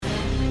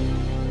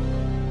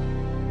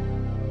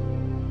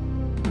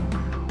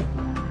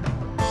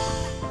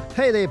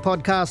Hey there,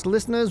 podcast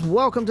listeners.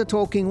 Welcome to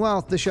Talking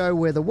Wealth, the show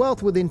where the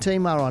Wealth Within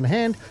team are on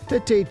hand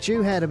to teach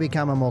you how to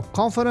become a more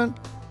confident,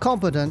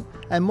 competent,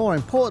 and more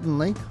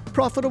importantly,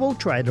 profitable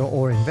trader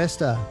or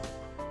investor.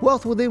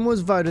 Wealth Within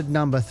was voted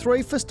number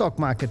 3 for stock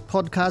market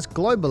podcasts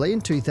globally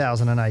in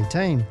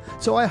 2018,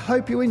 so I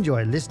hope you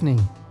enjoy listening.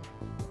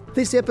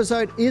 This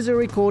episode is a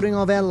recording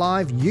of our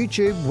live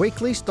YouTube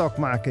weekly stock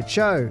market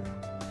show.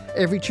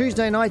 Every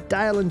Tuesday night,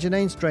 Dale and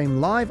Janine stream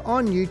live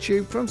on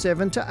YouTube from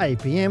 7 to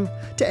 8 p.m.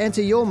 to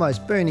answer your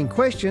most burning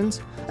questions,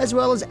 as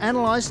well as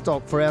analyse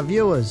stock for our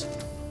viewers.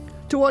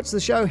 To watch the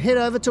show, head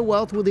over to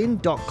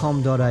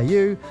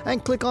wealthwithin.com.au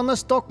and click on the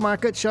Stock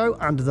Market Show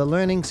under the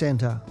Learning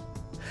Centre.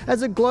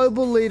 As a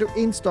global leader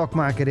in stock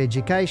market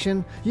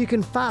education, you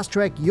can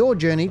fast-track your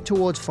journey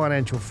towards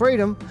financial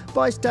freedom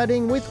by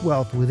studying with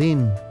Wealth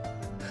Within.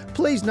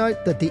 Please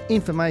note that the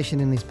information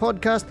in this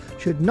podcast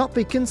should not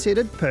be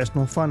considered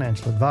personal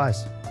financial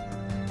advice.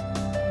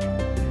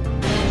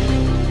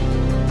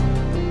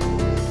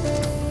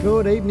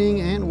 Good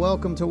evening and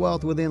welcome to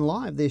Wealth Within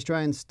Live, the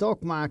Australian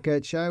stock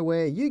market show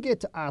where you get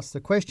to ask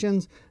the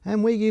questions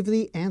and we give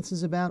the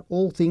answers about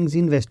all things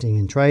investing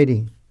and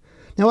trading.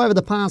 Now, over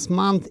the past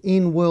month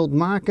in world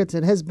markets,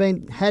 it has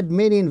had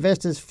many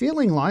investors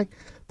feeling like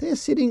they're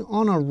sitting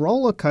on a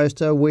roller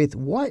coaster with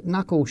white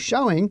knuckles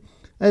showing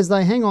as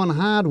they hang on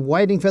hard,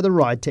 waiting for the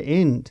ride to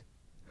end.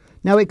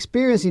 Now,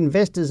 experienced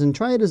investors and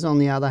traders, on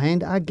the other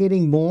hand, are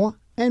getting more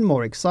and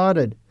more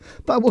excited.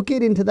 But we'll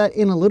get into that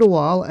in a little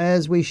while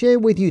as we share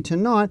with you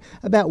tonight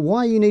about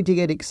why you need to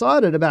get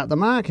excited about the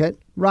market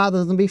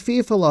rather than be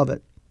fearful of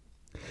it.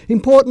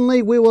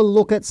 Importantly, we will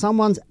look at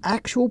someone's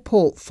actual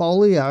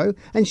portfolio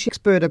and share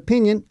expert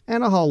opinion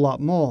and a whole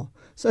lot more.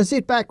 So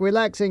sit back,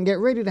 relax and get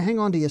ready to hang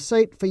on to your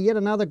seat for yet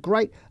another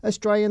great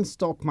Australian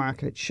stock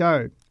market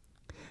show.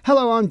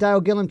 Hello, I'm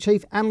Dale Gillham,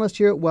 Chief Analyst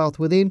here at Wealth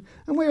Within,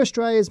 and we're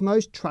Australia's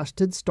most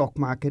trusted stock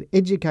market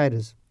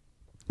educators.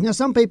 Now,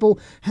 some people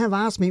have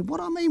asked me, what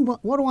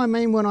do I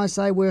mean when I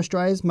say we're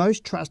Australia's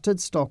most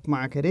trusted stock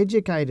market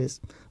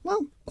educators?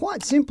 Well,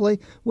 quite simply,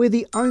 we're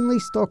the only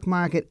stock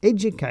market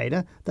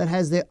educator that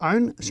has their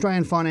own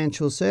Australian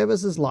Financial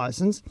Services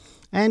licence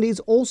and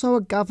is also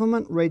a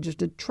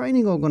government-registered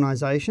training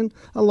organisation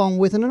along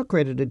with an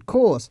accredited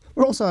course.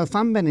 We're also a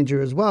fund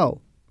manager as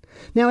well.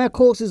 Now, our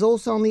course is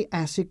also on the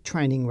ASIC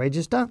Training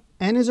Register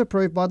and is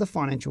approved by the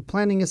Financial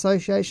Planning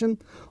Association,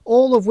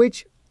 all of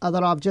which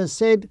that I've just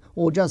said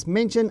or just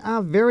mentioned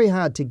are very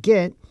hard to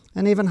get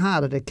and even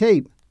harder to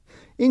keep.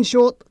 In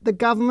short, the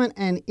government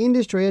and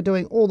industry are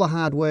doing all the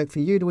hard work for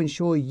you to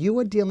ensure you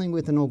are dealing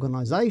with an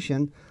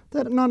organisation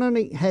that not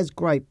only has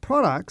great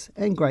products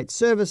and great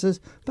services,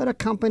 but a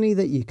company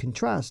that you can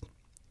trust.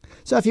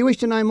 So if you wish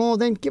to know more,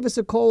 then give us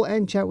a call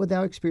and chat with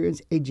our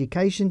experienced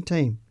education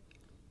team.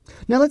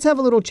 Now let's have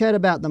a little chat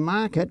about the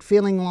market,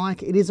 feeling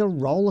like it is a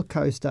roller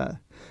coaster.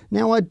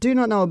 Now, I do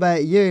not know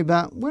about you,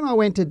 but when I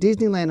went to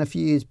Disneyland a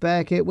few years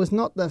back, it was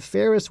not the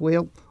Ferris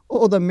wheel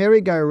or the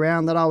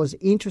merry-go-round that I was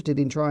interested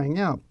in trying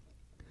out.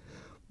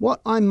 What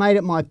I made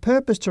it my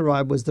purpose to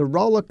ride was the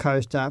roller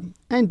coaster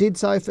and did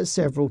so for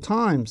several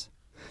times.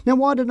 Now,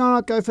 why did I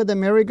not go for the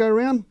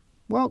merry-go-round?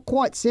 Well,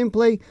 quite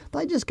simply,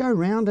 they just go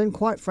round and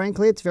quite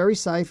frankly, it's very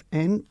safe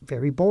and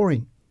very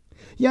boring.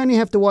 You only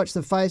have to watch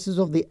the faces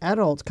of the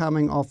adults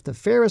coming off the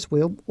Ferris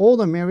wheel or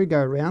the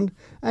merry-go-round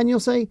and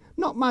you'll see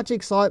not much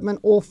excitement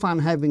or fun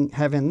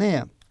having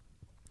there.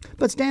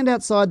 But stand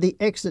outside the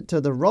exit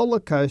to the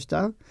roller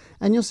coaster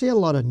and you'll see a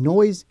lot of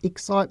noise,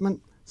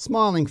 excitement,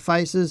 smiling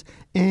faces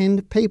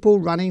and people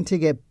running to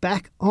get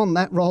back on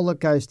that roller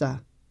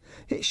coaster.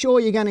 Sure,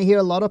 you're going to hear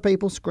a lot of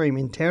people scream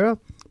in terror,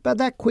 but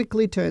that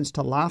quickly turns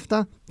to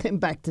laughter, then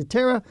back to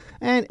terror,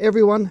 and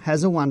everyone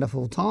has a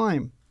wonderful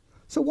time.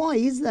 So why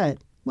is that?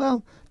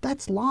 Well,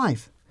 that's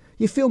life.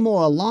 You feel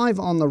more alive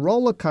on the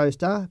roller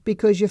coaster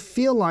because you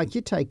feel like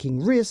you're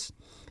taking risks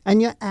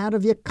and you're out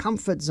of your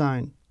comfort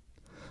zone.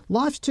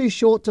 Life's too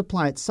short to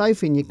play it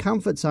safe in your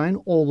comfort zone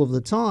all of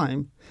the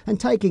time, and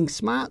taking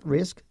smart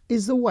risk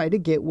is the way to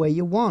get where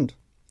you want.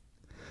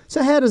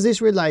 So how does this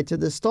relate to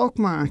the stock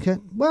market?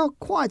 Well,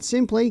 quite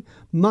simply,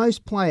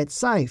 most play it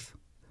safe.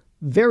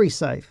 Very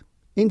safe.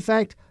 In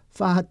fact,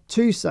 far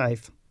too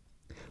safe.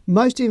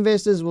 Most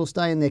investors will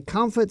stay in their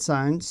comfort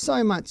zone,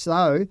 so much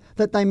so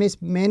that they miss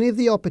many of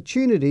the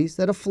opportunities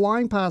that are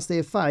flying past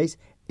their face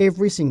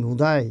every single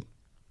day.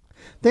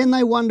 Then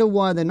they wonder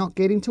why they're not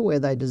getting to where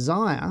they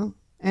desire,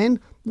 and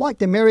like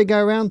the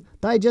merry-go-round,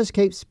 they just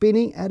keep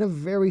spinning at a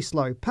very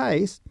slow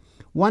pace,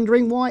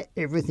 wondering why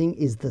everything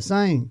is the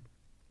same.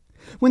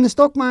 When the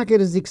stock market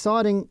is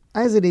exciting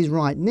as it is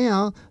right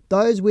now,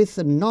 those with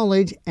the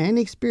knowledge and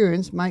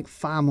experience make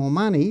far more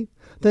money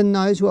than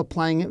those who are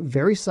playing it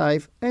very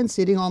safe and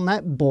sitting on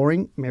that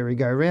boring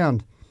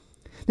merry-go-round.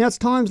 Now, it's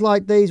times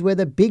like these where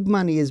the big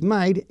money is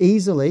made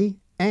easily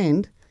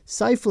and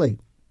safely,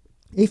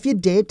 if you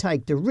dare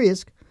take the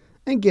risk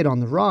and get on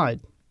the ride.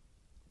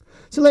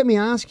 So let me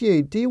ask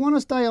you, do you want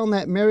to stay on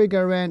that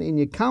merry-go-round in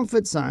your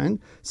comfort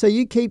zone so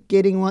you keep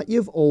getting what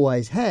you've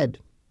always had?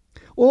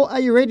 Or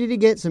are you ready to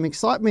get some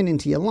excitement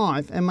into your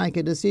life and make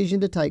a decision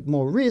to take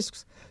more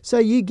risks so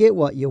you get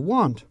what you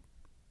want?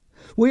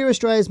 We're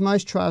Australia's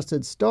most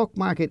trusted stock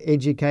market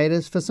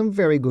educators for some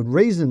very good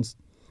reasons.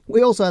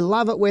 We also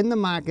love it when the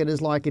market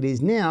is like it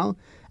is now,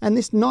 and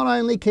this not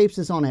only keeps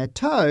us on our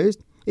toes,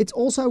 it's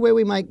also where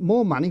we make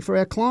more money for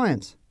our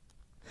clients.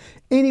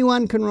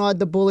 Anyone can ride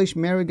the bullish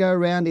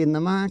merry-go-round in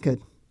the market.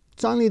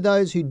 It's only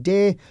those who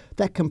dare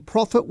that can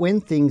profit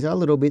when things are a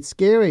little bit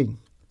scary.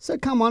 So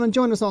come on and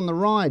join us on the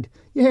ride.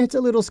 Yeah, it's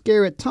a little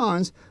scary at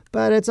times,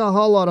 but it's a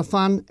whole lot of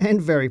fun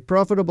and very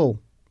profitable.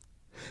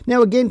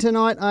 Now again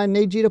tonight, I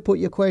need you to put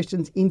your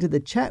questions into the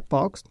chat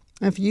box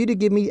and for you to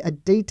give me a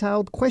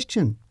detailed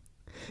question.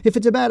 If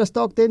it's about a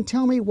stock, then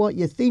tell me what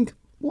you think,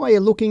 why you're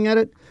looking at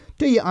it,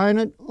 do you own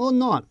it or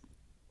not,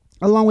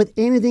 along with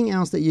anything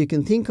else that you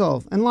can think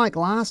of. And like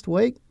last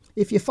week,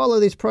 if you follow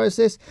this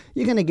process,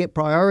 you're going to get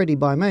priority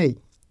by me.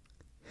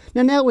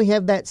 Now we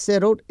have that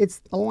settled, it's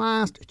the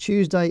last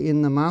Tuesday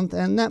in the month,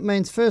 and that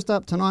means first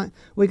up tonight,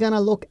 we're going to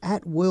look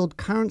at world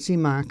currency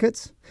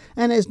markets.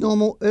 And as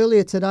normal,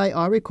 earlier today,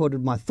 I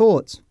recorded my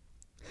thoughts.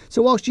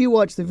 So whilst you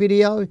watch the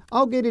video,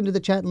 I'll get into the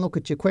chat and look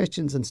at your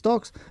questions and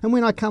stocks. And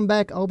when I come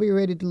back, I'll be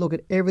ready to look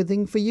at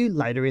everything for you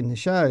later in the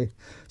show.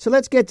 So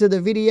let's get to the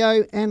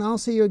video, and I'll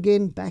see you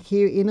again back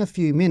here in a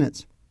few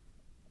minutes.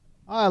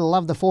 I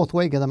love the fourth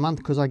week of the month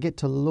because I get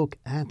to look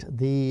at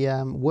the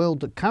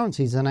world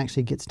currencies and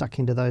actually get stuck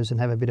into those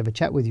and have a bit of a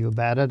chat with you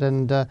about it.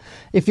 And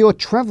if you're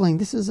traveling,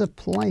 this is a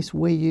place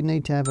where you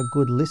need to have a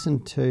good listen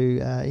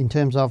to in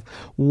terms of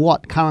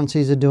what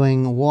currencies are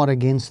doing what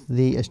against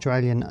the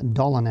Australian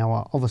dollar.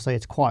 Now, obviously,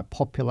 it's quite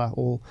popular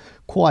or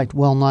quite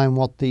well known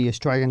what the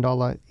Australian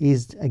dollar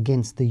is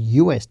against the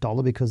US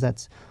dollar, because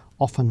that's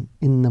often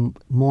in the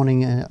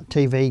morning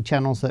TV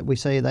channels that we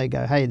see, they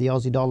go, hey, the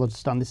Aussie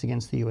dollar's done this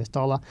against the US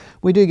dollar.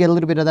 We do get a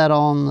little bit of that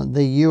on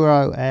the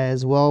euro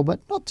as well, but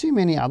not too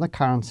many other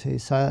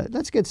currencies. So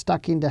let's get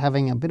stuck into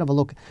having a bit of a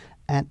look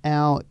at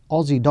our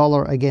Aussie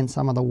dollar against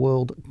some of the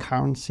world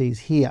currencies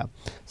here.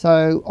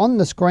 So on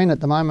the screen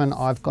at the moment,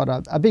 I've got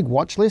a big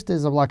watch list.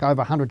 There's like over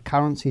 100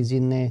 currencies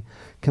in there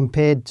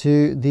compared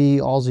to the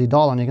Aussie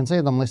dollar. And you can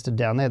see them listed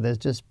down there. There's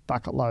just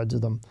bucket loads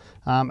of them.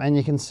 And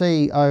you can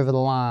see over the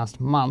last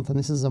month, and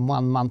this is a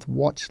 1 month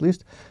watch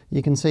list,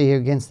 you can see here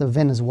against the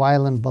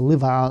Venezuelan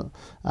Bolivar,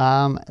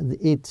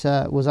 it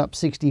was up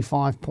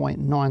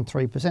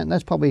 65.93%.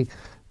 That's probably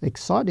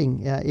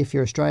exciting if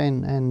you're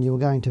Australian and you're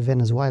going to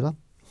Venezuela.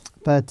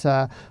 But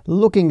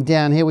looking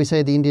down here, we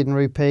see the Indian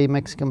rupee,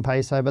 Mexican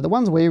peso, but the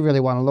ones we really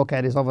want to look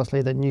at is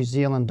obviously the New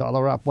Zealand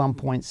dollar, up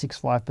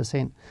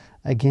 1.65%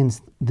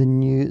 against the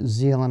New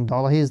Zealand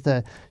dollar. Here's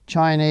the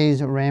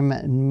Chinese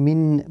renminbi,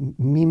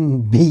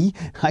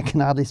 I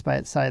can hardly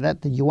say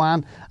that, the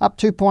yuan, up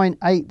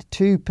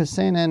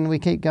 2.82%, and we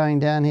keep going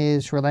down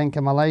here, Sri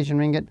Lanka, Malaysian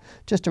ringgit,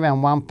 just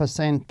around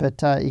 1%,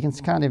 but you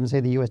can't even see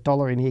the US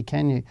dollar in here,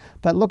 can you?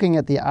 But looking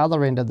at the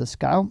other end of the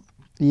scale,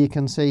 you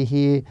can see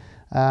here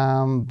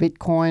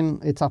Bitcoin,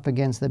 it's up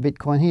against the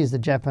Bitcoin. Here's the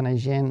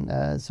Japanese yen,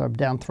 so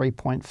down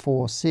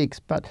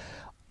 3.46. But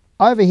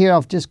over here,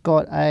 I've just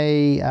got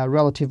a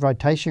relative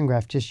rotation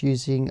graph, just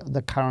using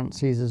the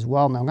currencies as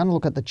well. Now, I'm going to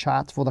look at the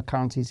charts for the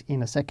currencies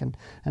in a second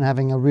and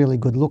having a really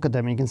good look at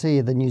them. You can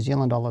see the New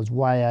Zealand dollar is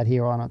way out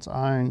here on its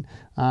own.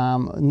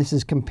 And this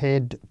is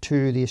compared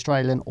to the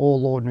Australian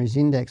All Ordinaries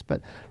Index.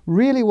 But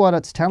really what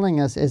it's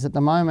telling us is at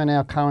the moment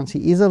our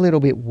currency is a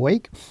little bit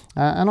weak.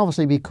 And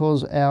obviously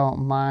because our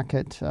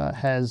market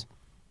has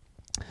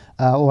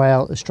or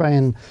our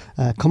Australian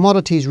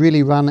commodities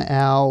really run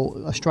our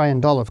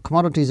Australian dollar. If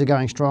commodities are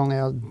going strong,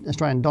 our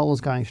Australian dollar is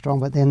going strong,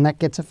 but then that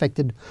gets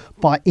affected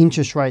by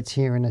interest rates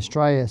here in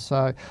Australia.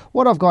 So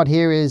what I've got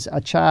here is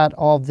a chart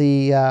of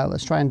the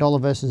Australian dollar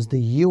versus the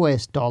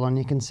US dollar, and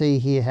you can see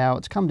here how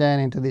it's come down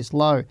into this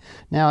low.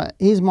 Now,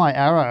 here's my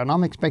arrow, and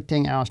I'm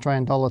expecting our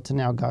Australian dollar to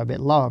now go a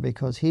bit lower,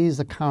 because here's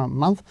the current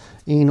month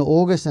in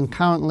August, and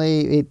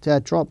currently it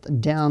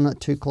dropped down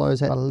to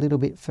close out a little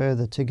bit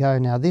further to go.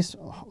 Now, this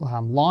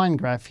line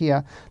graph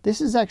here,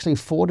 this is actually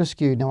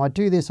Fortescue. Now I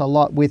do this a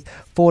lot with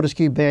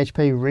Fortescue,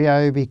 BHP,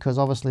 Rio, because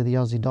obviously the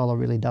Aussie dollar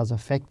really does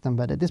affect them.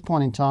 But at this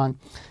point in time,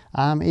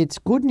 it's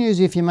good news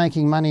if you're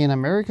making money in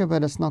America,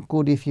 but it's not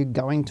good if you're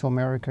going to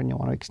America and you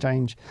want to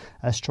exchange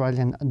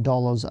Australian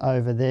dollars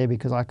over there,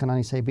 because I can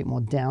only see a bit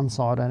more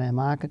downside on our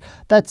market.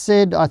 That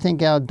said, I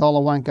think our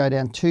dollar won't go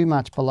down too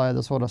much below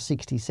the sort of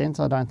 60 cents.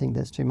 I don't think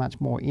there's too much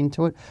more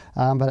into it.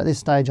 But at this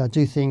stage, I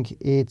do think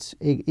it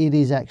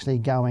is actually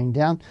going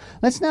down.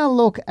 Let's now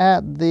look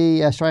at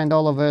the Australian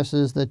dollar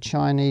versus the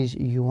Chinese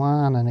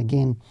yuan. And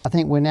again, I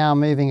think we're now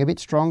moving a bit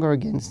stronger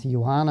against the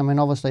yuan. I mean,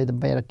 obviously the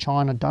better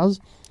China does,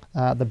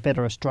 the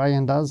better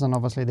Australian does, and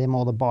obviously they're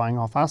more the buying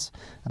off us,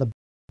 the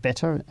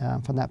better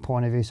from that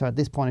point of view. So at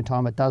this point in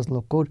time, it does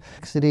look good.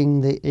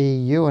 Exiting the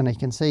EU, and you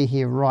can see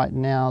here right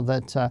now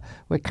that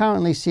we're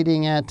currently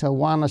sitting at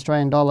 1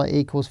 Australian dollar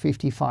equals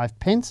 55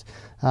 pence.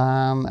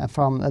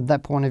 from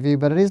that point of view,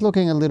 but it is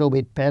looking a little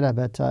bit better,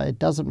 but it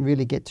doesn't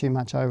really get too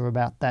much over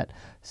about that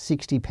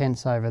 60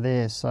 pence over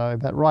there. So,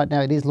 but right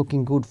now it is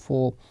looking good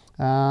for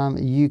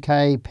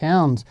UK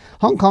pounds.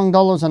 Hong Kong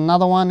dollar's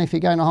another one. If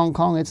you're going to Hong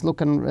Kong, it's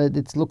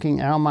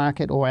looking our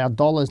market or our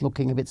dollar's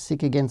looking a bit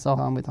sick against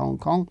with Hong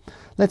Kong.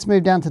 Let's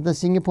move down to the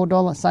Singapore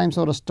dollar. Same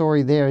sort of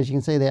story there. As you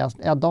can see there,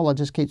 our dollar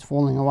just keeps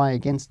falling away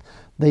against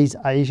these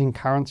Asian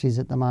currencies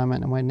at the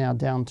moment, and we're now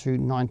down to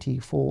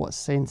 94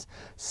 cents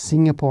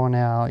Singapore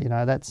now. You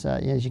know, that's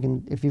as you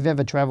can, if you've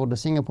ever traveled to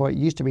Singapore, it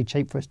used to be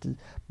cheap for us to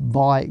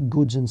buy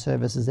goods and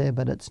services there,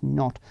 but it's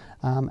not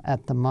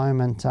at the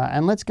moment.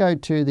 And let's go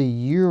to the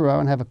euro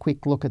and have a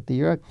quick look at the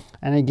euro.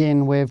 And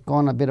again, we've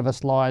gone a bit of a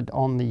slide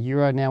on the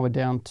euro. Now we're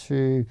down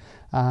to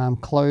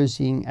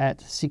closing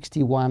at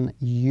 61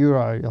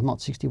 euro, or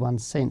not 61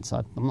 cents.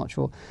 I'm not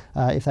sure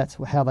if that's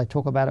how they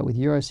talk about it with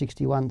euro,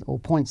 61 or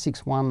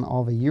 0.61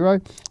 of a euro,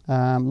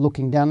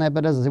 looking down there.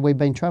 But as I said, we've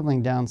been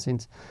travelling down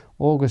since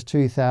August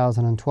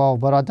 2012,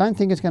 but I don't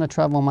think it's going to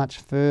travel much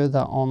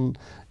further on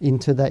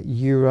into that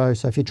euro.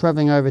 So if you're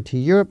travelling over to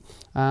Europe,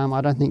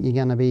 I don't think you're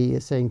going to be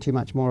seeing too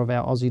much more of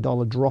our Aussie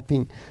dollar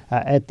dropping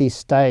at this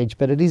stage.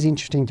 But it is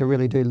interesting to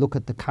really do look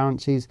at the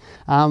currencies.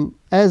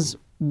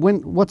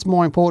 What's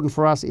more important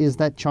for us is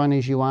that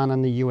Chinese yuan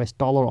and the US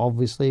dollar,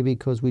 obviously,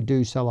 because we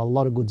do sell a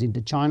lot of goods into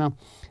China.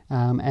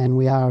 And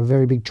we are a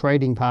very big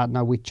trading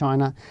partner with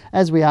China,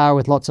 as we are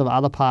with lots of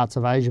other parts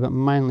of Asia, but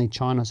mainly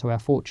China. So our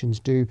fortunes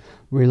do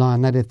rely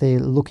on that. If they're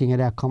looking at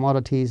our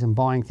commodities and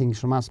buying things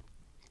from us,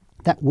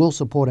 that will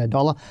support our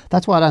dollar.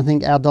 That's why I don't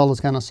think our dollar is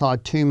going to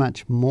side too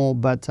much more,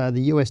 but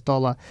the US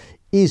dollar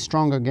is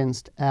strong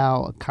against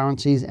our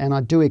currencies, and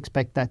I do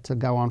expect that to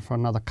go on for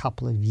another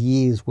couple of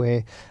years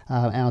where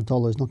our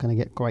dollar is not going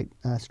to get great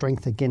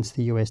strength against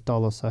the US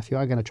dollar. So if you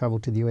are going to travel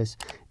to the US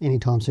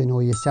anytime soon,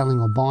 or you're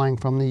selling or buying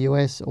from the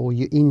US, or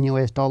you're in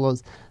US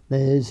dollars,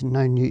 there's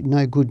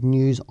no good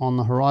news on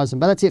the horizon.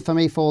 But that's it for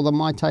me for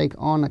my take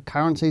on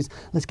currencies.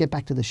 Let's get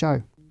back to the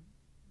show.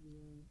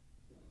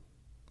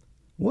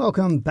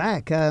 Welcome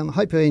back.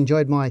 Hope you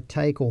enjoyed my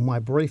take, or my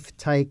brief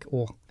take,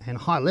 and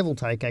high-level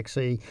take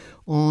actually,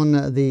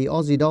 on the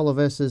Aussie dollar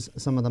versus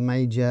some of the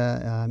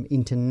major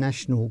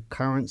international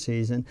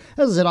currencies. And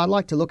as I said, I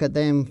like to look at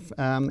them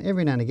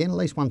every now and again, at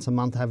least once a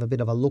month, have a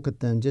bit of a look at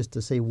them just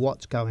to see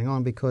what's going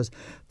on, because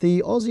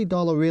the Aussie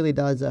dollar really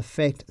does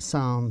affect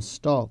some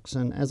stocks.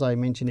 And as I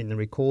mentioned in the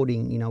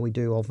recording, you know, we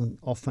do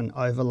often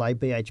overlay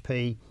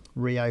BHP,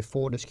 Rio,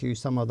 Fortescue,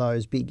 some of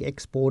those big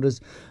exporters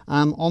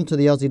onto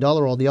the Aussie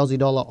dollar, or the Aussie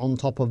dollar on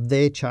top of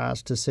their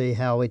charts, to see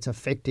how it's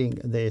affecting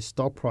their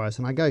stock price.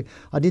 And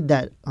I did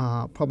that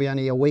probably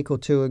only a week or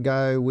two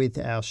ago with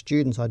our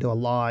students. I do a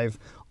live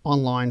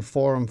online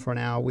forum for an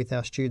hour with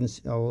our students,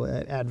 or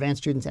our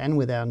advanced students, and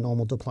with our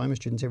normal diploma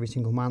students every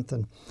single month.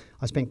 And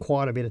I spent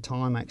quite a bit of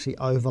time actually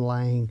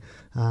overlaying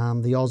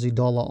the Aussie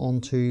dollar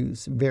onto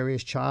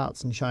various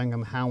charts and showing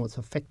them how it's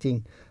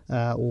affecting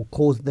or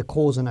the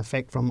cause and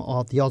effect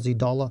of the Aussie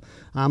dollar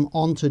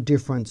onto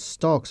different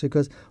stocks.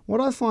 Because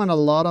what I find a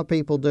lot of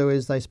people do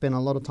is they spend a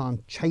lot of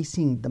time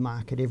chasing the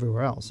market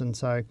everywhere else, and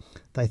so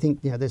they think,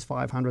 you know, there's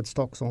 500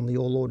 stocks on the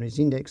All Ordinaries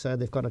Index, so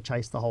they've got to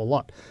chase the whole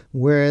lot.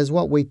 Whereas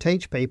what we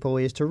teach people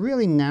is to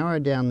really narrow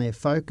down their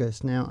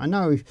focus. Now, I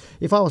know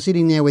if I was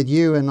sitting there with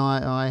you and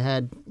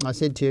I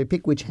said to you,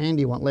 pick which hand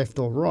you want, left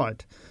or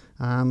right,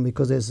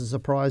 because there's a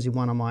surprise in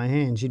one of my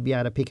hands, you'd be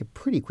able to pick it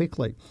pretty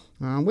quickly.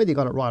 Whether you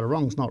got it right or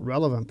wrong is not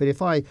relevant. But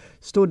if I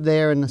stood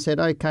there and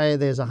said, okay,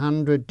 there's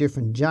 100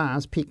 different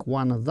jars, pick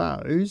one of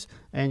those,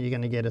 and you're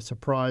going to get a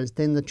surprise,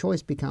 then the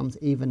choice becomes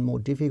even more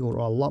difficult, or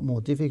a lot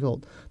more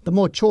difficult. The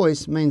more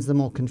choice means the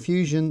more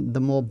confusion, the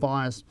more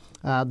bias,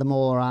 the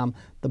more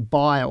the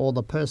buyer or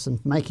the person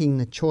making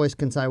the choice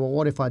can say, well,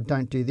 what if I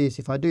don't do this?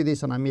 If I do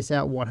this and I miss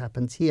out, what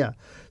happens here?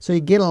 So you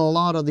get a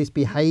lot of this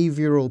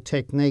behavioral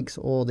techniques,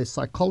 or this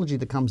psychology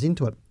that comes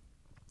into it,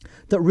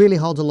 that really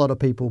holds a lot of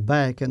people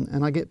back.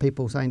 And I get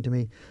people saying to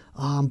me,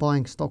 oh, I'm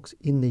buying stocks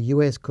in the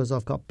US because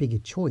I've got bigger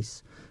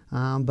choice.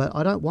 But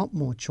I don't want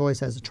more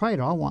choice as a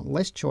trader. I want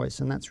less choice.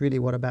 And that's really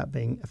what about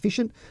being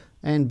efficient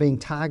and being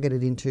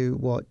targeted into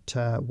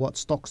what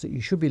stocks that you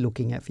should be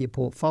looking at for your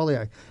portfolio.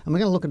 And we're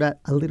going to look at that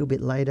a little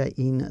bit later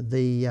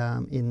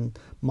in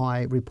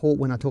my report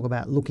when I talk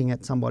about looking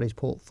at somebody's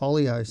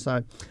portfolio.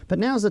 So, but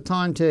now's the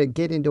time to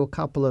get into a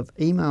couple of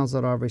emails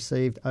that I've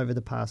received over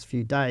the past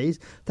few days.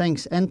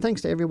 Thanks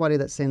to everybody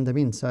that sent them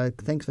in. So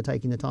thanks for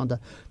taking the time to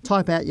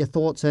type out your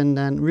thoughts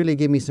and really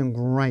give me some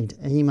great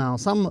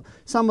emails.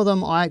 Some of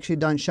them I actually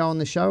don't show on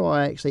the show.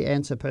 I actually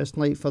answer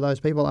personally for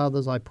those people.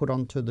 Others I put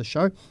onto the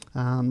show.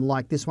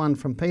 Like this one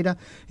from Peter.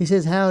 He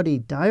says, howdy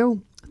Dale,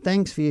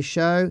 thanks for your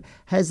show.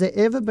 Has there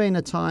ever been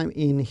a time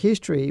in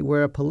history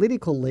where a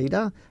political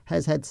leader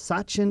has had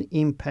such an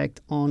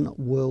impact on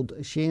world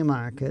share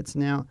markets?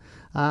 Now,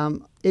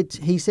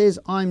 he says,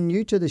 I'm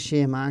new to the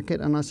share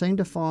market and I seem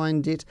to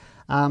find it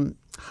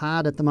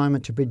hard at the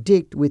moment to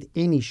predict with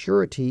any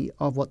surety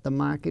of what the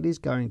market is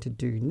going to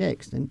do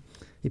next. And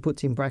he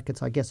puts in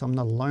brackets, I guess I'm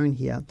not alone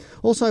here.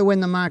 Also,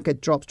 when the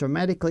market drops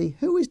dramatically,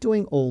 who is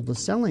doing all the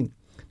selling?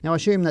 Now, I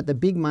assume that the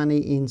big money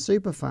in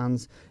super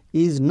funds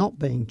is not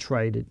being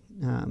traded.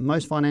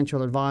 Most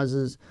financial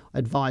advisors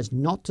advise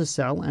not to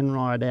sell and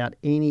ride out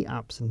any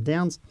ups and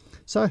downs.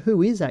 So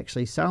who is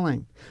actually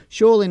selling?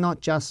 Surely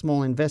not just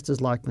small investors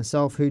like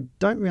myself who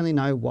don't really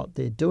know what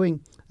they're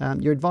doing.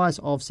 Your advice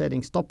of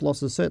setting stop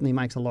losses certainly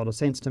makes a lot of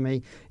sense to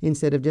me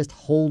instead of just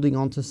holding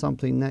on to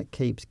something that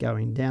keeps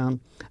going down.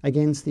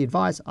 Against the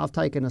advice, I've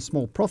taken a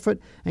small profit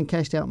and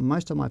cashed out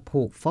most of my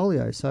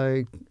portfolio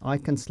so I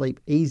can sleep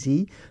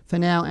easy for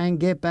now and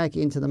get back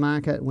into the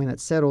market when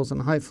it settles,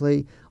 and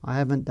hopefully I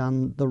haven't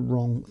done the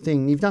wrong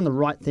thing. You've done the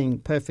right thing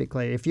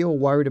perfectly. If you're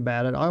worried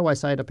about it, I always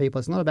say to people,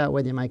 it's not about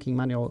whether you're making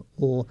money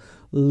or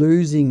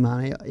losing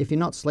money. If you're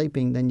not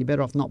sleeping, then you're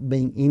better off not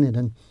being in it.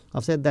 And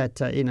I've said that,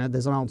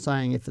 there's an old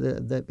saying,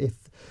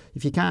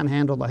 if you can't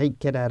handle the heat,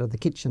 get out of the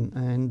kitchen.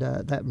 And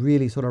that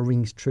really sort of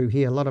rings true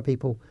here. A lot of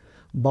people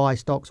buy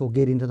stocks or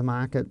get into the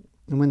market,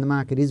 and when the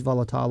market is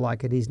volatile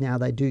like it is now,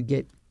 they do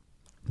get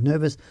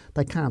nervous,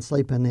 they can't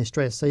sleep and they're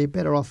stressed. So you're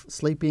better off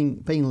sleeping,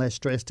 being less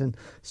stressed and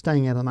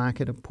staying out of the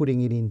market and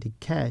putting it into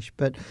cash.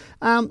 But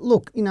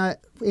look,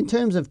 in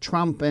terms of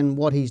Trump and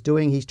what he's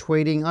doing, he's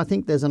tweeting, I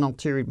think there's an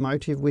ulterior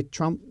motive with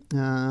Trump.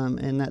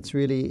 And that's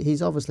really,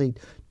 he's obviously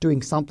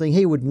doing something.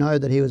 He would know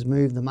that he was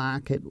moved the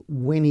market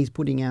when he's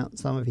putting out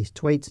some of his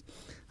tweets.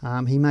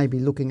 He may be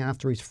looking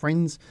after his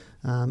friends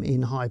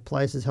in high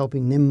places,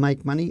 helping them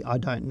make money. I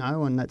don't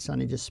know, and that's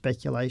only just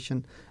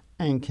speculation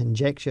and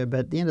conjecture. But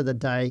at the end of the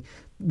day,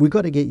 we've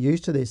got to get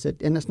used to this.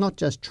 And it's not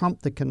just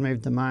Trump that can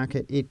move the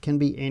market. It can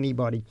be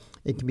anybody.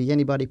 It can be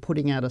anybody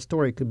putting out a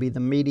story. It could be the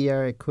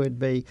media. It could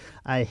be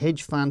a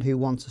hedge fund who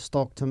wants a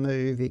stock to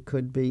move. It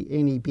could be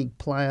any big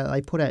player.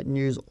 They put out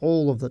news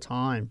all of the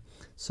time.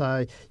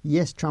 So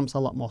yes, Trump's a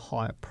lot more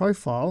higher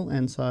profile.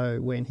 And so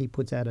when he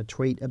puts out a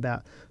tweet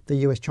about the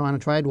US-China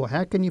trade, well,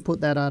 how can you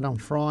put that out on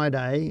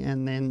Friday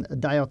and then a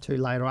day or two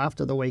later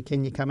after the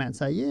weekend you come out and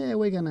say, yeah,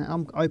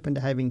 I'm open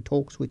to having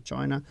talks with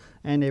China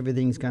and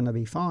everything's going to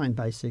be fine,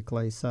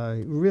 basically.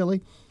 So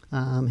really,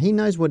 he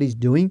knows what he's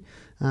doing.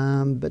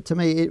 But to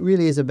me, it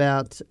really is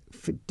about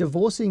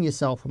divorcing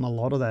yourself from a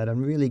lot of that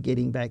and really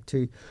getting back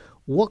to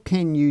what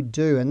can you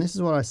do? And this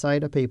is what I say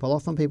to people.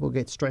 Often people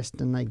get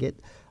stressed and they get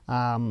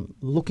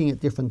looking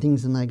at different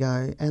things and they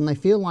go and they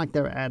feel like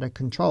they're out of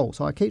control.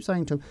 So I keep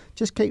saying to them,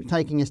 just keep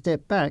taking a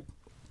step back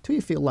till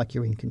you feel like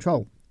you're in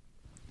control.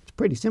 It's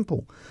pretty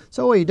simple.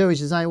 So all you do is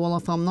you say, well,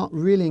 if I'm not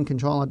really in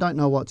control, I don't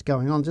know what's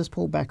going on, just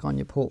pull back on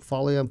your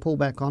portfolio and pull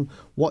back on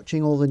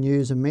watching all the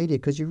news and media,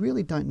 because you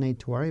really don't need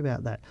to worry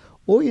about that.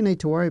 All you need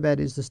to worry about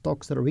is the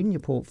stocks that are in your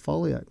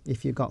portfolio.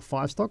 If you've got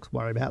 5 stocks,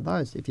 worry about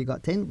those. If you've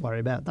got 10, worry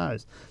about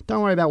those.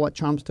 Don't worry about what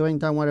Trump's doing.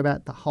 Don't worry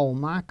about the whole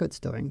market's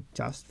doing.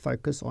 Just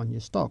focus on your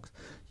stocks.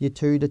 Your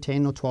 2 to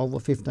 10 or 12 or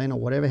 15 or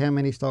whatever, how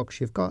many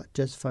stocks you've got,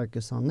 just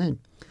focus on them.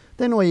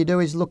 Then all you do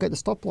is look at the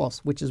stop loss,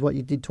 which is what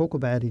you did talk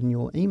about in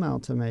your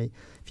email to me.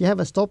 If you have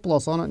a stop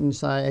loss on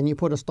it and you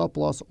put a stop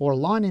loss or a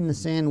line in the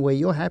sand where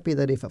you're happy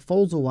that if it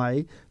falls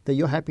away, that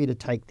you're happy to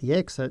take the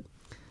exit,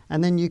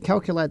 and then you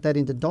calculate that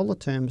into dollar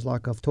terms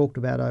like I've talked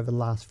about over the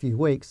last few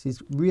weeks,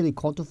 is really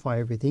quantify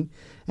everything.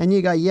 And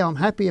you go, yeah, I'm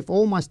happy if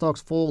all my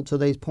stocks fall to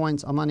these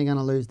points, I'm only going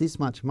to lose this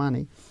much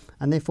money.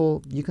 And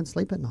therefore, you can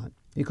sleep at night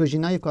because you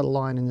know you've got a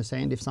line in the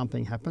sand if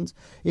something happens.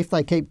 If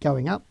they keep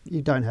going up,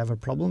 you don't have a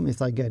problem. If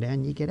they go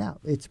down, you get out.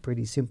 It's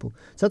pretty simple.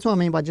 So that's what I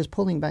mean by just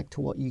pulling back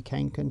to what you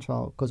can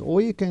control, because all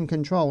you can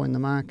control in the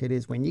market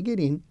is when you get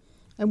in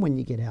and when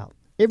you get out.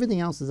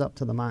 Everything else is up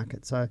to the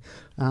market. So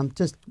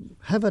just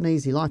have an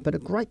easy life. But a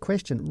great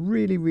question.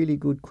 Really, really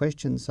good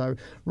question. So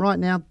right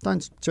now,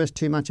 don't stress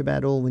too much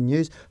about all the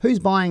news. Who's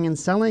buying and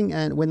selling?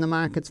 And when the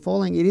market's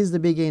falling, it is the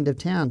big end of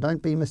town.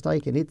 Don't be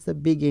mistaken. It's the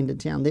big end of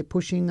town. They're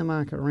pushing the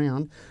market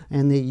around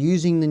and they're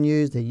using the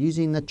news. They're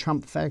using the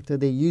Trump factor.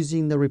 They're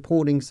using the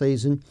reporting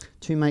season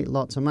to make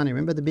lots of money.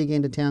 Remember, the big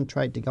end of town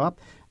trade to go up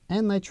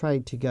and they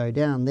trade to go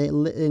down.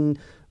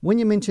 When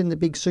you mention the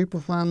big super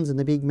funds and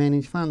the big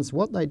managed funds,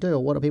 what they do, or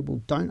what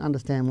people don't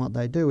understand what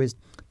they do, is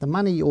the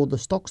money or the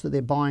stocks that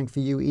they're buying for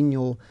you in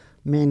your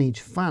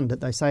managed fund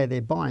that they say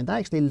they're buying, they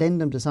actually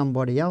lend them to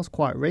somebody else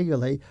quite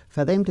regularly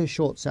for them to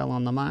short sell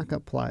on the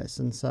marketplace.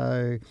 And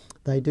so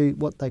they do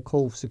what they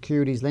call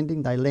securities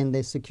lending. They lend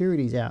their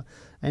securities out.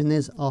 And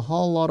there's a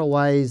whole lot of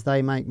ways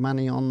they make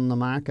money on the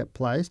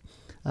marketplace.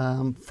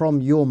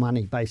 From your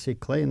money,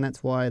 basically, and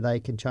that's why they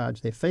can charge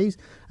their fees.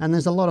 And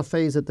there's a lot of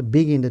fees at the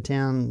big end of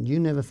town you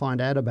never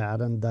find out about,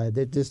 and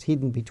they're just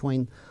hidden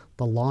between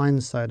the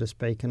lines, so to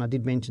speak. And I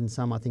did mention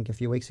some, I think, a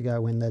few weeks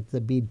ago when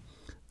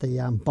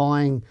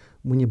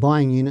when you're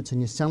buying units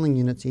and you're selling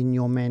units in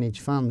your managed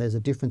fund, there's a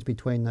difference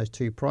between those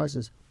two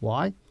prices.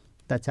 Why?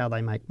 That's how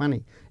they make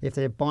money. If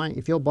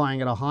you're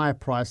buying at a higher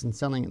price and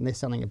selling it, and they're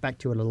selling it back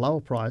to you at a lower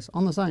price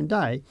on the same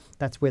day,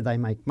 that's where they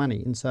make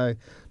money. And so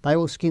they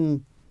will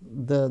skin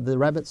the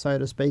rabbit, so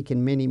to speak,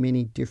 in many,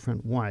 many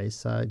different ways.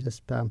 So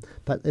just,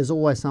 but there's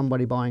always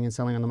somebody buying and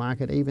selling on the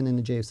market. Even in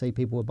the GFC,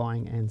 people were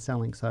buying and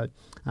selling. So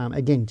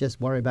again,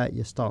 just worry about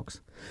your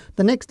stocks.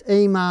 The next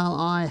email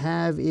I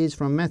have is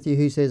from Matthew,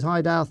 who says,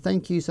 "Hi Dale,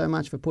 thank you so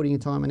much for putting your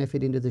time and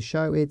effort into the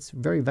show. It's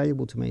very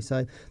valuable to me."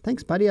 So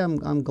thanks, buddy.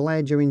 I'm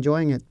glad you're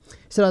enjoying it. He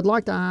said, "I'd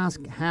like to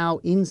ask how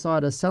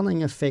insider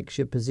selling affects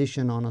your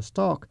position on a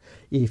stock,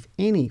 if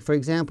any. For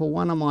example,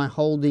 one of my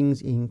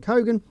holdings in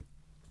Kogan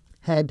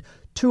had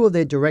 2 of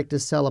their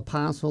directors sell a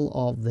parcel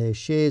of their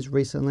shares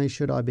recently.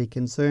 Should I be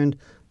concerned?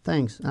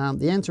 Thanks."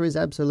 The answer is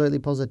absolutely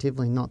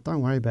positively not.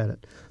 Don't worry about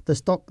it.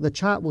 The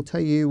chart will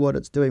tell you what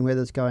it's doing,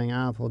 whether it's going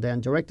up or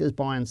down. Directors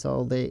buy and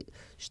sell their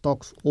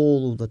stocks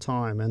all the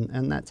time,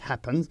 and that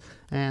happens.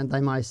 And they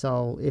may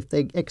sell, if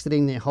they're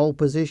exiting their whole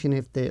position,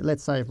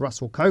 let's say if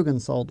Russell Kogan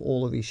sold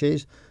all of his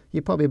shares,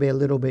 you'd probably be a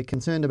little bit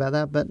concerned about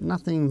that, but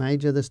nothing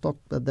major.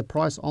 The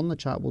price on the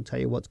chart will tell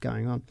you what's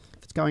going on.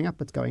 If it's going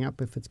up, it's going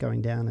up. If it's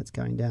going down, it's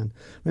going down.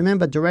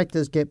 Remember,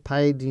 directors get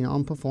paid,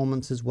 on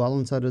performance as well,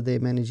 and so do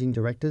their managing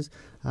directors,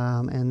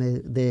 and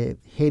their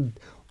head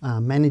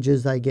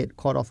managers. They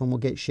quite often will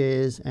get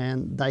shares,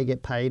 and they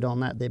get paid on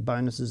that, their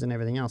bonuses and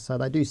everything else. So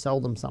they do sell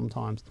them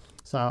sometimes.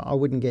 So I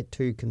wouldn't get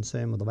too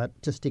concerned with that.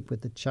 Just stick with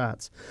the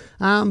charts.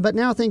 But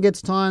now I think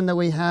it's time that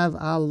we have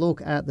a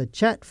look at the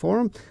chat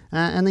forum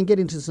and then get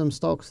into some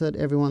stocks that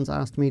everyone's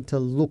asked me to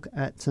look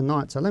at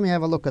tonight. So let me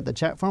have a look at the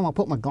chat forum. I'll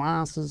put my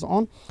glasses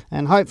on,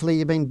 and hopefully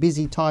you've been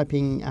busy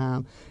typing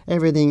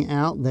everything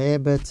out there.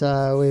 But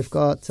we've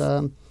got...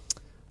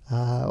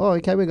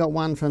 okay, we got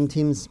one from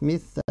Tim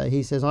Smith.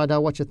 He says, "Hi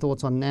Dale, what's your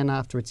thoughts on NAN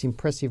after its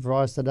impressive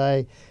rise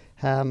today?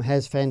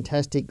 Has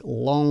fantastic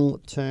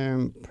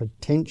long-term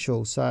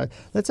potential." So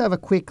let's have a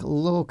quick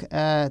look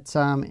at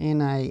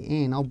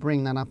NAN. I'll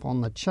bring that up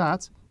on the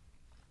charts.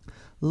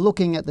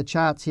 Looking at the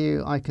charts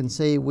here, I can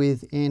see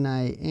with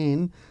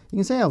NAN, you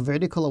can see how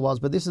vertical it was,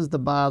 but this is the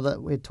bar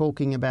that we're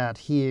talking about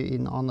here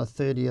on the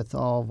 30th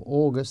of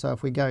August. So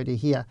if we go to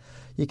here,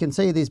 you can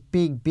see this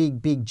big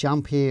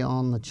jump here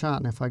on the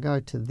chart. And if I go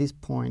to this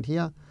point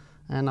here,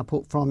 and I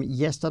put from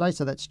yesterday,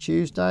 so that's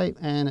Tuesday,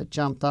 and it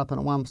jumped up, and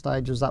at one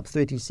stage was up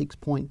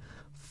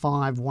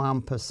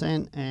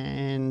 36.51%,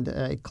 and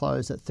it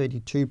closed at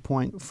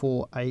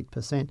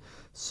 32.48%.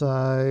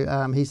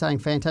 So he's saying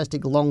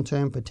fantastic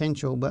long-term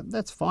potential, but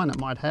that's fine. It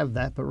might have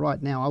that, but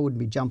right now I wouldn't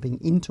be jumping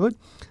into it.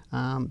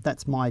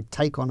 That's my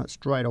take on it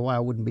straight away. I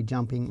wouldn't be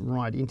jumping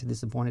right into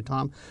this at a point in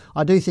time.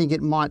 I do think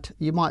you might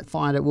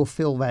find it will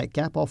fill that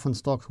gap. Often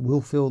stocks will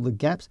fill the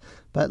gaps,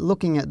 but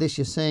looking at this,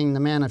 you're seeing the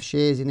amount of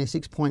shares in there,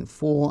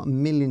 6.4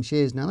 million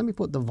shares. Now let me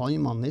put the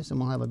volume on this, and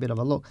we'll have a bit of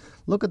a look.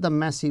 Look at the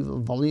massive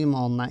volume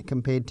on that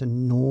compared to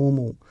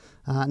normal.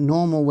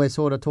 Normal, we're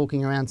sort of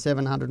talking around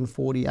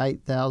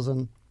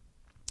 748,000.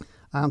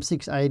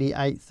 680,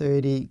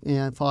 830,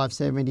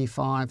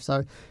 575.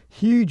 So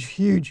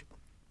huge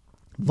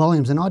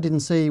volumes. And I didn't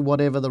see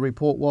whatever the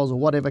report was or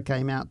whatever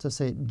came out to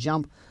see it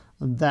jump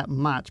that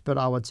much, but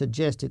I would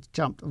suggest it's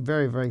jumped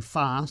very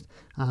fast,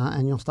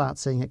 and you'll start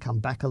seeing it come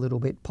back a little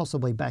bit,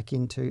 possibly back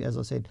into, as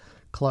I said,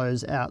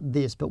 close out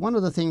this. But one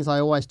of the things I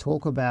always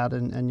talk about,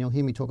 and you'll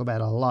hear me talk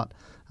about a lot,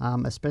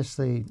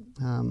 especially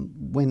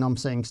when I'm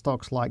seeing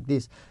stocks like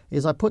this,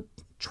 is I put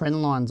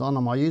trend lines on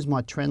them. I use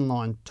my trend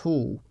line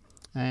tool,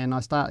 and I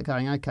start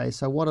going, okay,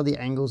 so what are the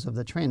angles of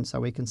the trend? So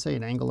we can see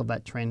an angle of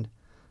that trend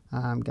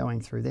going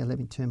through there. Let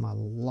me turn my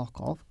lock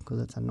off because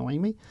it's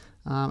annoying me.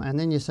 And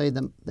then you see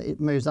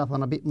it moves up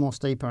on a bit more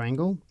steeper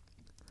angle.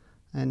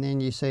 And then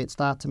you see it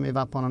start to move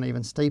up on an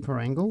even steeper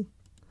angle.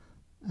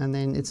 And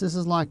then this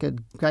is like a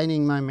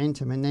gaining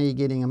momentum, and now you're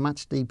getting a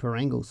much deeper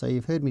angle. So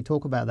you've heard me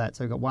talk about that.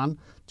 So we've got 1,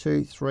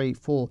 2, 3,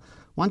 4.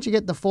 Once you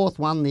get the fourth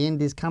one, the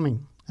end is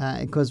coming.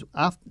 Because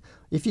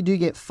if you do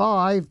get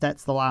 5,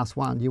 that's the last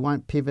one. You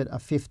won't pivot a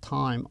 5th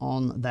time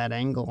on that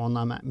angle, on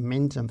the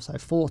momentum. So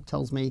 4th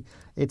tells me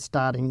it's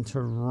starting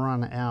to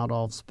run out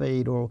of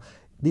speed, or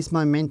this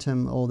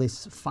momentum, or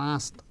this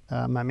fast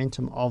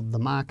momentum of the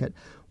market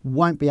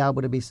won't be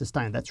able to be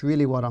sustained. That's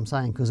really what I'm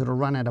saying, because it'll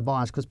run out of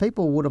buyers. Because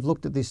people would have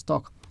looked at this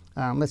stock.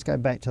 Let's go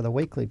back to the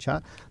weekly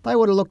chart. They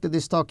would have looked at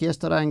this stock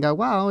yesterday and go,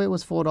 wow, it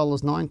was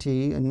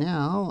 $4.90 and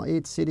now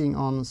it's sitting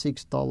on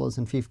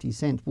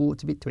 $6.50. Well,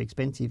 it's a bit too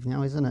expensive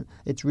now, isn't it?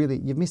 It's really,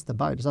 you've missed the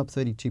boat. It's up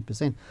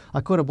 32%.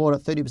 I could have bought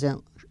it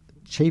 30%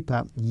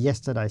 cheaper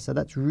yesterday. So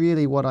that's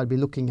really what I'd be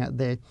looking at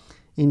there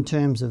in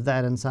terms of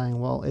that, and saying,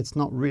 well, it's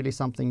not really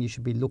something you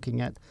should be looking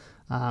at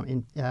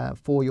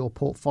for your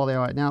portfolio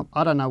right now.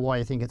 I don't know why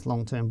you think it's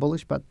long-term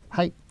bullish, but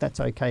hey, that's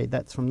okay.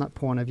 That's from that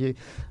point of view.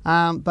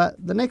 But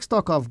the next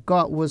stock I've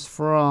got was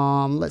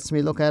from, let's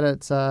me look at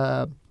it.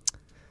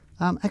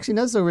 Actually,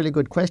 that's a really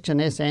good question.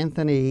 S.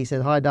 Anthony, he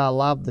said, "Hi, Dale,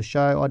 love the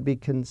show.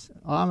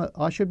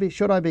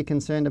 Should I be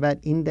concerned about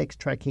index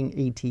tracking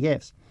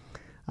ETFs?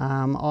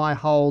 I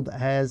hold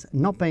has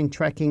not been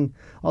tracking,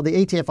 or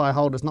the ETF I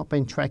hold has not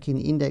been tracking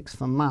the index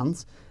for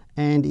months,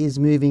 and is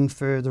moving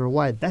further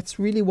away. That's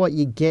really what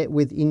you get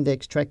with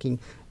index tracking.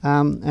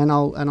 And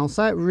I'll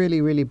say it really,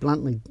 really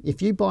bluntly.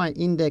 If you buy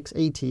index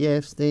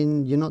ETFs,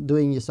 then you're not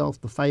doing yourself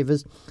the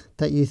favors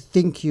that you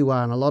think you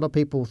are. And a lot of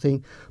people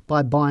think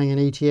by buying an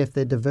ETF,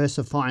 they're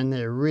diversifying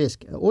their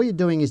risk. All you're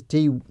doing is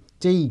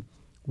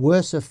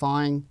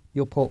diversifying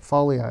your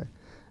portfolio.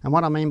 And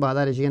what I mean by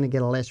that is you're going to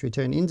get a less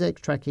return.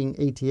 Index tracking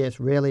ETFs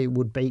rarely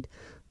would beat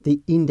the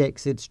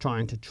index it's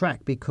trying to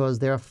track because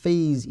there are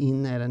fees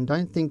in that. And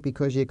don't think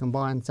because you can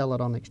buy and sell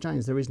it on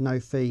exchange, there is no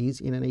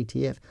fees in an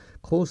ETF.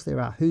 Of course there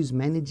are. Who's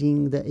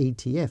managing the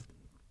ETF?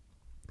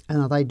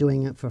 And are they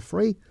doing it for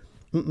free?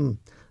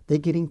 They're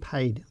getting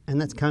paid,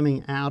 and that's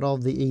coming out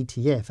of the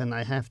ETF, and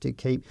they have to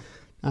keep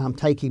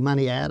taking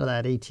money out of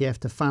that ETF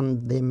to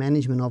fund their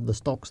management of the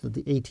stocks that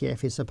the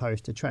ETF is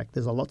supposed to track.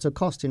 There's a lots of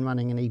cost in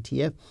running an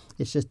ETF.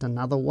 It's just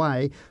another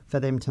way for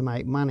them to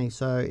make money.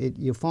 So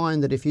you'll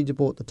find that if you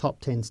bought the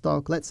top 10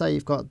 stock, let's say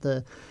you've got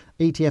the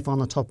ETF on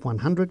the top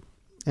 100,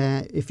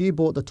 if you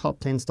bought the top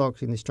 10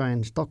 stocks in the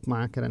Australian stock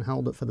market and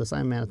held it for the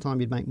same amount of time,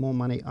 you'd make more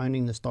money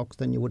owning the stocks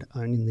than you would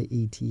owning the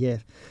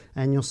ETF.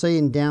 And you'll see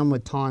in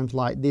downward times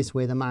like this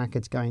where the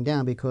market's going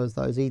down because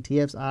those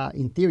ETFs are,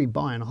 in theory,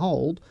 buy and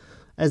hold.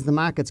 As the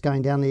market's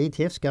going down, the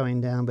ETF's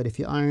going down, but if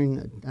you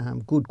own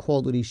good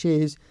quality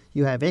shares,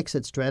 you have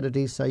exit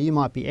strategies, so you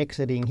might be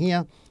exiting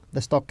here,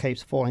 the stock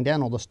keeps falling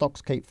down or the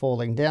stocks keep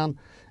falling down,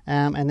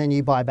 and then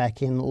you buy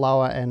back in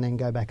lower and then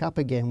go back up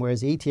again,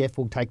 whereas the ETF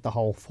will take the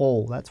whole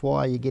fall. That's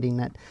why you're getting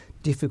that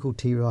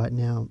difficulty right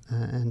now.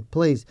 And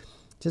please,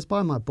 just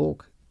buy my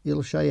book.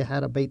 It'll show you how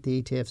to beat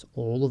the ETFs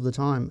all of the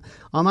time.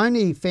 I'm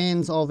only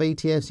fans of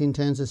ETFs in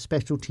terms of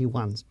specialty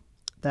ones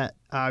that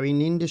are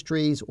in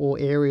industries or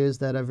areas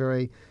that are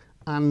very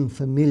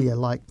unfamiliar,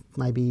 like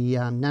maybe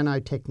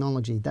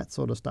nanotechnology, that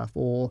sort of stuff,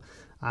 or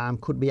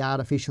could be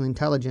artificial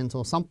intelligence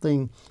or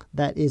something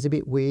that is a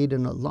bit weird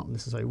and not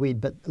necessarily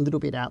weird, but a little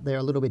bit out there,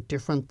 a little bit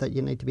different that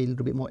you need to be a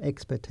little bit more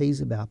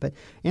expertise about. But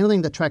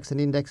anything that tracks an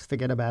index,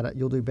 forget about it.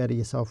 You'll do better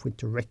yourself with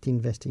direct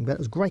investing. But it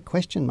was a great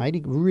question,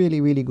 matey.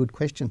 Really, really good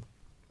question.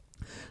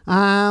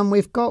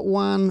 We've got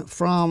one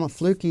from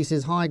Fluke. He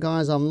says, hi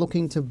guys, I'm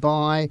looking to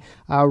buy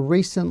a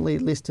recently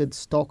listed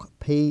stock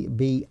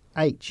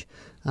PBH,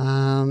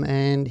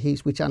 and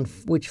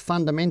which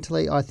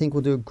fundamentally I think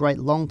will do a great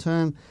long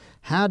term.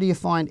 How do you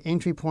find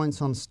entry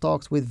points on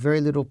stocks with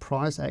very little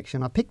price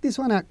action? I picked this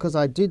one out because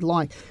I did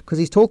like, because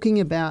he's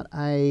talking about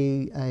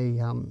a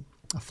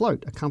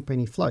float, a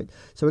company float.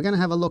 So we're going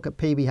to have a look at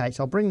PBH.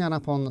 I'll bring that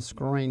up on the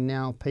screen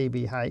now,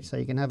 PBH, so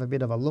you can have a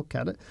bit of a look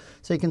at it.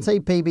 So you can see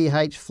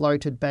PBH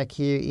floated back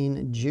here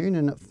in June,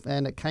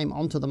 and it came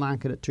onto the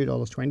market at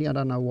 $2.20. I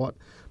don't know what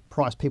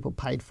price people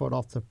paid for it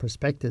off the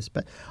prospectus,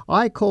 but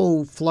I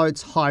call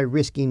floats high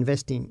risk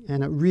investing,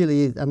 and it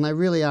really is, and they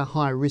really are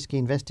high risk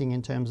investing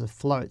in terms of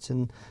floats,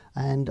 and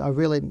I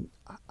really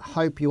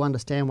hope you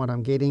understand what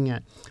I'm getting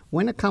at.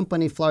 When a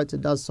company floats,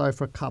 it does so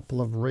for a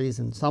couple of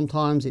reasons.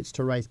 Sometimes it's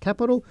to raise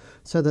capital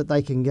so that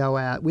they can go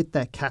out with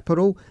that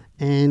capital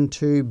and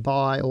to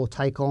buy or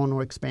take on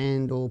or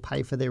expand or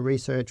pay for their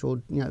research,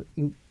 or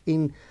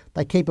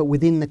they keep it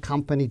within the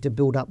company to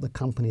build up the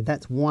company.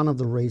 That's one of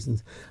the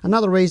reasons.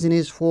 Another reason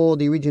is for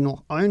the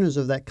original owners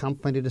of that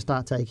company to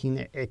start taking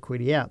their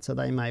equity out. So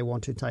they may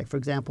want to take, for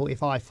example,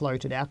 if I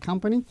floated our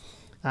company,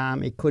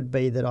 it could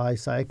be that I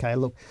say, okay,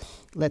 look,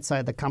 let's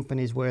say the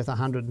company's worth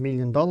 $100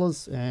 million,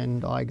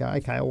 and I go,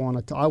 okay, I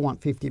want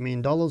 $50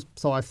 million.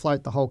 So I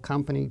float the whole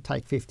company,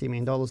 take $50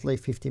 million,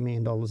 leave $50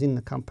 million in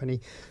the company,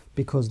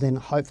 because then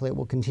hopefully it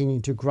will continue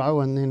to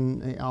grow, and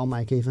then I'll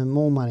make even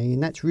more money.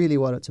 And that's really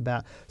what it's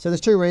about. So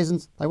there's two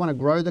reasons. They want to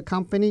grow the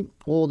company,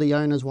 or the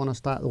owners want to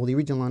start, or the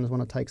original owners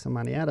want to take some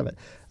money out of it.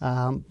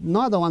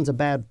 Neither one's a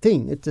bad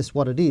thing. It's just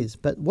what it is.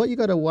 But what you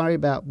got to worry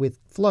about with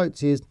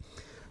floats is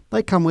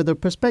they come with a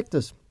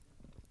prospectus.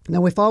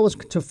 Now, if I was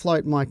to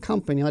float my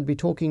company, I'd be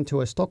talking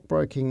to a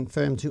stockbroking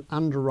firm to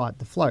underwrite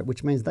the float,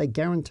 which means they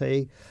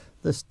guarantee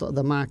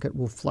the market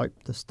will float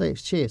the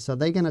share. So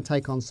they're going to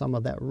take on some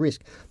of that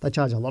risk. They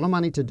charge a lot of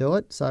money to do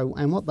it.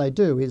 And what they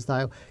do is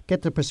they'll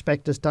get the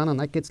prospectus done, and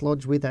that gets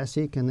lodged with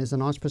ASIC, and there's a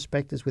nice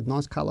prospectus with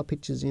nice colour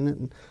pictures in it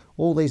and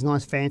all these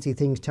nice fancy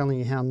things telling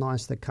you how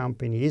nice the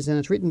company is. And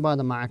it's written by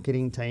the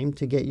marketing team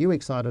to get you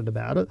excited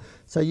about it,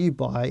 so you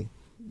buy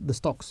the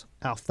stocks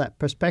off that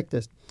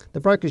prospectus. The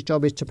broker's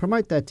job is to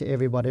promote that to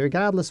everybody.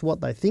 Regardless of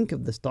what they think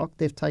of the stock,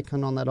 they've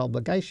taken on that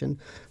obligation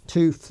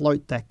to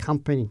float that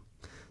company.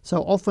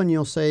 So often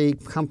you'll see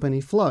company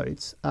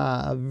floats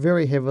are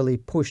very heavily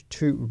pushed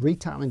to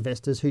retail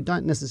investors who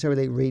don't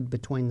necessarily read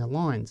between the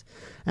lines.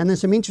 And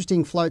there's some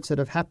interesting floats that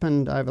have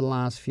happened over the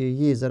last few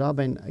years that I've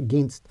been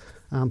against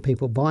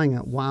people buying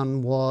it.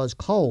 One was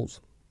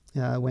Coles.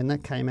 When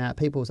that came out,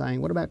 people were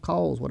saying, what about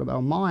Coles? What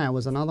about Myer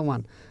was another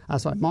one.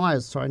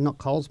 Not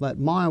Coles, but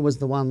Myer was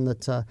the one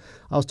that I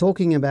was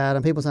talking about,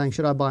 and people saying,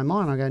 should I buy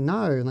Myer? And I go,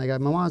 no. And they go,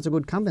 Myer's a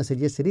good company. I said,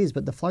 yes, it is,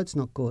 but the float's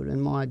not good.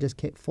 And Myer just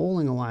kept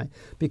falling away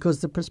because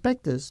the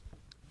prospectus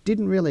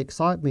didn't really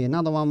excite me.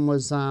 Another one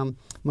was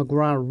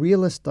McGrath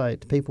Real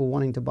Estate, people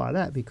wanting to buy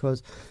that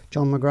because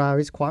John McGrath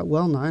is quite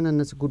well known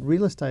and it's a good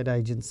real estate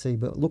agency.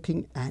 But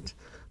looking at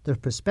the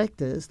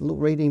prospectus,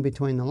 reading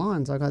between the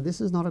lines, I go,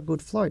 this is not a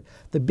good float.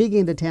 The big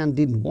end of town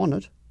didn't want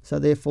it. So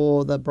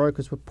therefore, the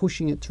brokers were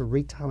pushing it to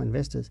retail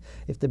investors.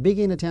 If the big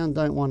end of town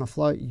don't want to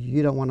float,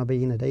 you don't want to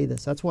be in it either.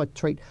 So that's why I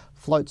treat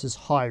floats as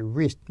high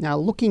risk. Now,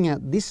 looking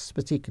at this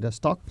particular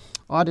stock,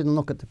 I didn't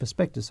look at the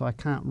prospectus, so I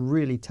can't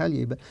really tell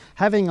you. But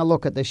having a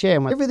look at the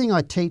share, everything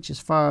I teach as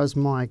far as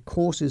my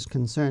course is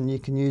concerned, you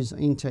can use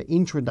into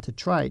intraday to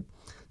trade.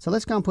 So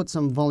let's go and put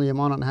some volume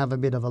on it and have a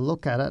bit of a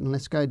look at it. And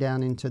let's go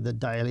down into the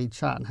daily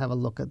chart and have a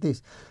look at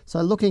this. So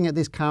looking at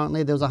this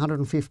currently, there was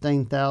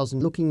 115,000.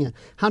 Looking at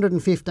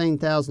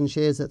 115,000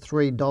 shares at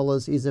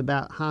 $3 is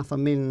about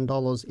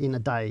 $500,000 in a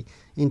day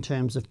in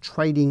terms of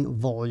trading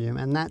volume.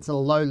 And that's a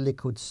low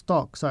liquid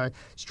stock. So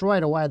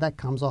straight away, that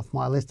comes off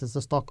my list as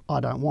a stock I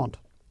don't want,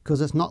 because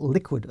it's not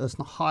liquid, it's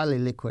not highly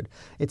liquid.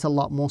 It's a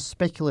lot more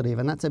speculative,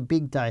 and that's a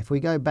big day. If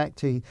we go back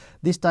to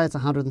this day, it's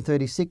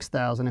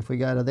 136,000. If we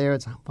go to there,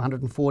 it's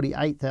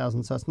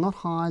 148,000. So it's not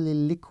highly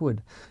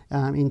liquid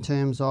in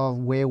terms of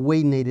where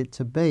we need it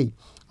to be.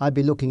 I'd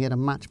be looking at a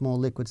much more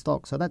liquid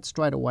stock. So that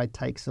straight away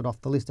takes it off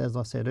the list, as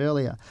I said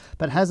earlier.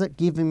 But has it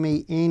given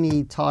me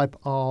any type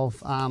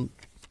of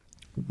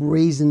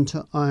reason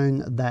to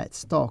own that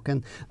stock?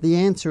 And the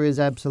answer is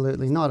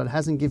absolutely not. It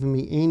hasn't given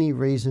me any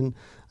reason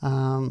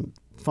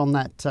from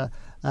that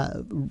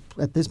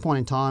at this point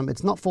in time.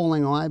 It's not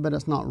falling away, but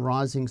it's not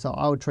rising. So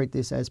I would treat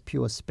this as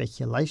pure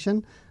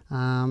speculation.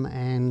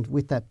 And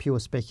with that pure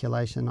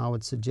speculation, I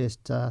would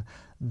suggest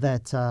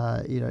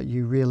that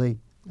you really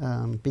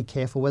be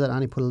careful with it.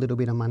 Only put a little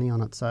bit of money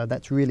on it. So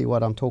that's really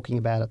what I'm talking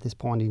about at this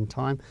point in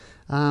time.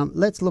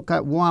 Let's look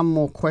at one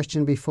more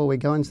question before we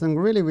go into some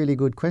really, really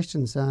good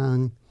questions.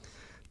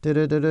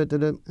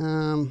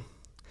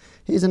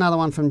 Here's another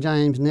one from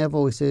James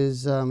Neville. He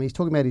says he's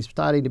talking about he's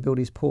starting to build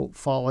his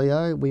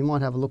portfolio. We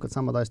might have a look at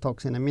some of those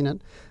stocks in a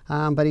minute.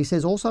 But he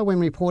says also, when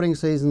reporting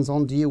season's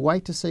on, do you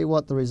wait to see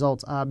what the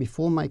results are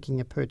before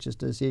making a purchase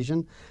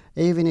decision,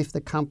 even if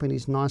the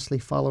company's nicely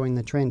following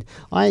the trend?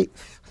 I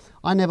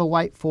never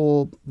wait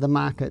for the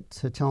market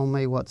to tell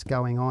me what's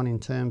going on in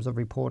terms of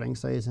reporting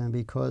season,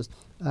 because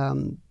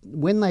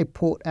when they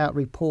put out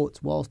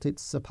reports, whilst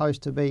it's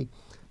supposed to be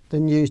the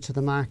news to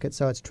the market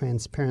so it's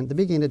transparent, the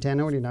big end of town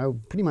already know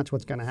pretty much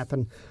what's going to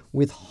happen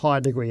with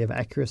high degree of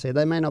accuracy.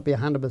 They may not be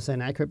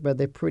 100% accurate, but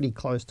they're pretty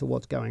close to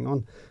what's going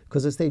on,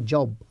 because it's their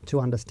job to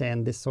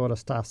understand this sort of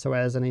stuff. So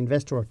as an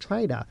investor or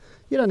trader,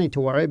 you don't need to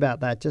worry about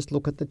that. Just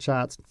look at the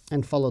charts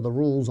and follow the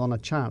rules on a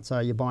chart. So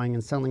your buying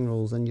and selling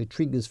rules and your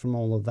triggers from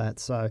all of that.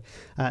 So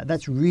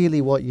that's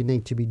really what you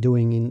need to be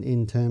doing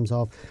in terms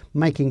of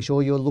making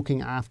sure you're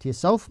looking after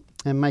yourself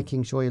and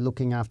making sure you're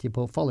looking after your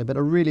portfolio. But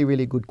a really,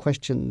 really good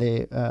question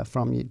there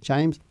from you,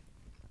 James.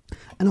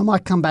 And I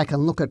might come back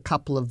and look at a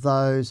couple of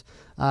those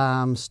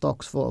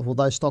stocks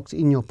those stocks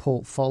in your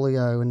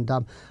portfolio. And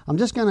I'm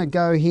just going to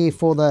go here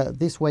for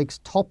this week's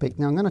topic.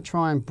 Now I'm going to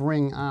try and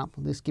bring up,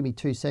 just give me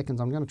 2 seconds.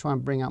 I'm going to try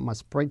and bring up my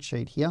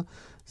spreadsheet here,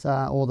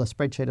 or the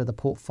spreadsheet of the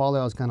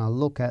portfolio I was going to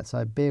look at.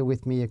 So bear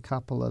with me a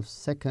couple of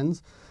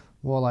seconds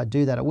while I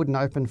do that. It wouldn't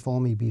open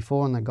for me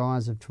before, and the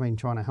guys have been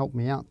trying to help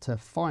me out to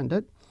find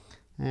it.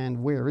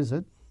 And where is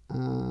it?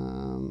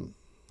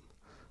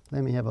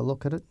 Let me have a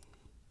look at it.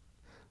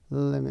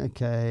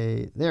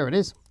 Okay, there it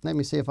is. Let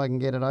me see if I can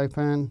get it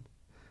open,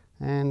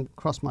 and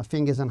cross my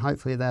fingers and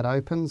hopefully that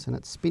opens and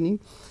it's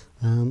spinning.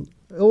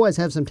 We always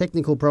have some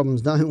technical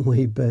problems, don't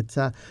we? But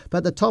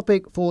the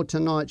topic for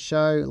tonight's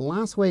show,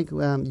 last week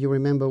you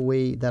remember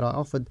that I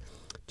offered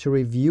to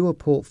review a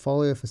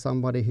portfolio for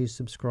somebody who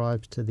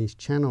subscribes to this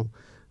channel.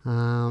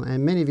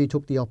 And many of you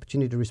took the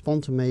opportunity to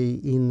respond to me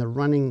in the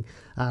running,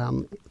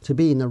 to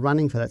be in the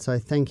running for that. So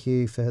thank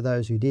you for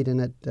those who did.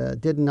 And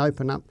it didn't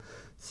open up.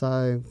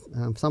 So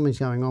something's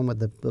going on with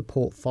the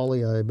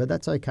portfolio, but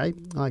that's okay.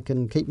 I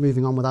can keep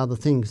moving on with other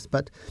things.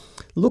 But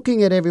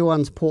looking at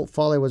everyone's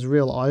portfolio was a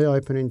real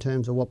eye-opener in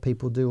terms of what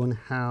people do and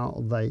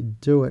how they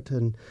do it.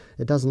 And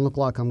it doesn't look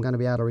like I'm going to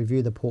be able to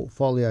review the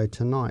portfolio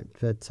tonight,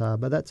 but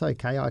that's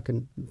okay. I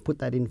can put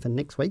that in for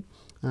next week.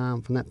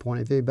 From that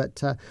point of view.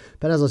 But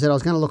as I said, I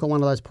was going to look at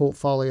one of those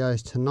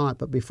portfolios tonight.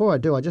 But before I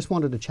do, I just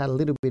wanted to chat a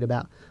little bit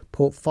about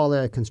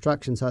portfolio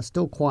construction. So it's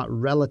still quite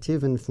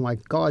relative. And for my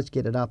guys to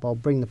get it up, I'll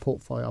bring the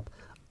portfolio up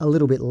a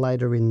little bit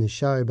later in the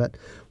show. But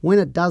when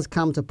it does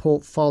come to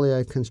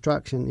portfolio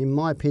construction, in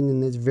my opinion,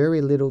 there's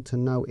very little to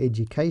no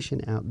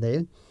education out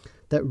there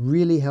that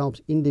really helps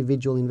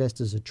individual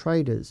investors or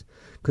traders,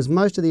 because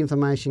most of the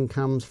information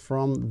comes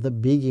from the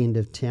big end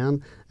of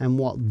town, and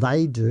what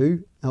they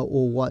do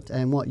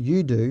what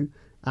you do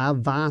are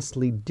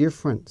vastly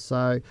different.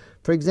 So,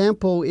 for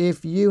example,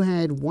 if you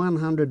had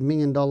 $100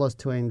 million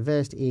to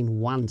invest in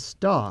one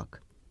stock,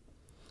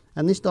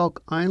 and this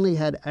stock only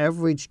had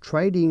average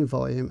trading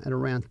volume at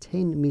around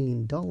 $10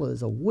 million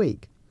a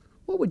week,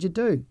 what would you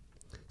do?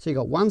 So you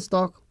got one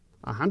stock,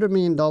 $100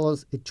 million,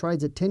 it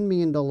trades at $10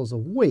 million a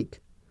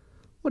week.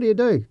 What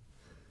do?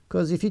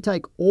 Because if you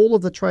take all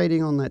of the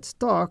trading on that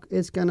stock,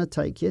 it's going to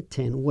take you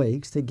 10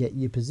 weeks to get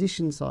your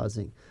position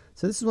sizing.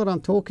 So this is what I'm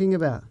talking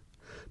about.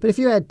 But if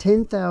you had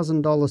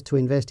 $10,000 to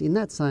invest in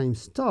that same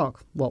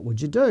stock, what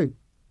would you do?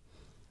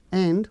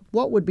 And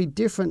what would be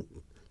different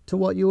to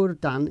what you would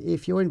have done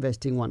if you're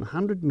investing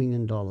 $100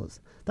 million?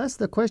 That's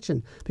the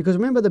question. Because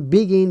remember, the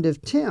big end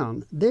of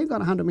town, they've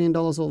got $100 million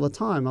all the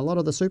time. A lot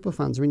of the super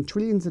funds are in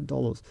trillions of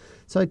dollars.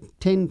 So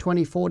 10,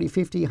 20, 40,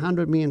 50,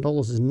 $100 million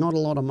is not a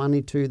lot of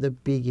money to the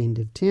big end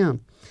of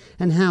town.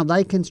 And how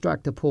they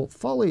construct a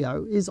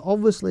portfolio is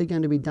obviously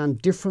going to be done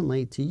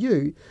differently to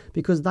you,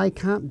 because they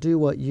can't do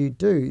what you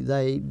do.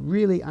 They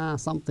really are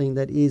something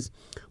that is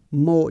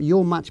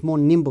you're much more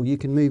nimble. You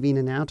can move in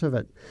and out of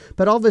it.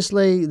 But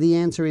obviously the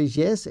answer is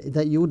yes,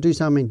 that you'll do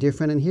something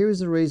different. And here is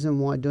the reason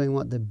why doing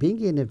what the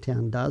big end of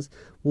town does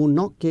will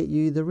not get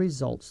you the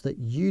results that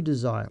you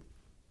desire.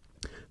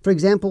 For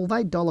example,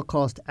 they dollar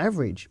cost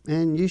average,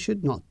 and you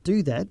should not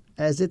do that,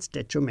 as it's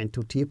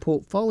detrimental to your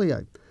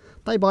portfolio.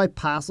 They buy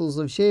parcels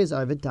of shares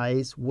over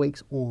days,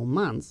 weeks or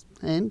months,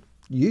 and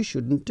you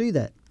shouldn't do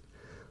that.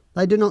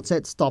 They do not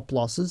set stop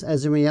losses,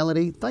 as in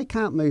reality they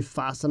can't move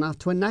fast enough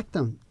to enact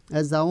them,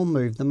 as they will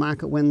move the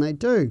market when they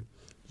do.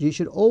 You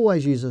should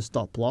always use a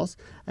stop loss,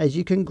 as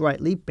you can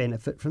greatly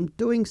benefit from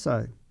doing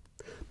so.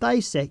 They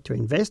sector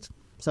invest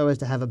so as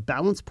to have a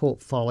balanced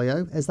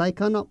portfolio, as they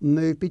cannot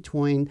move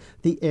between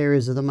the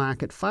areas of the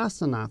market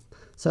fast enough,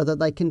 so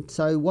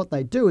what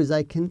they do is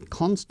they can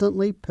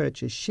constantly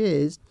purchase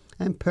shares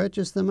and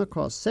purchase them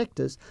across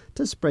sectors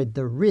to spread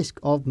the risk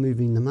of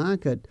moving the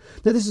market.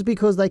 Now, this is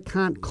because they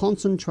can't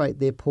concentrate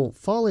their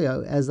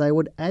portfolio, as they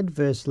would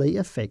adversely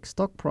affect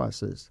stock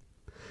prices.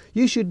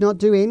 You should not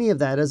do any of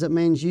that, as it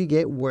means you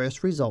get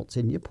worse results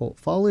in your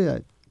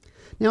portfolio.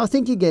 Now, I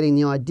think you're getting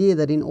the idea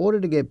that in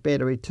order to get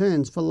better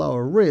returns for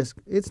lower risk,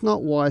 it's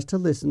not wise to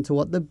listen to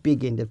what the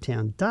big end of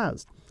town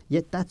does.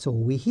 Yet that's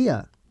all we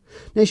hear.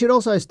 Now, you should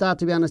also start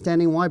to be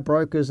understanding why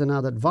brokers and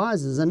other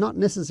advisors are not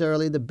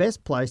necessarily the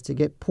best place to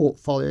get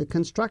portfolio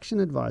construction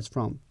advice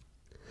from.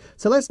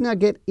 So let's now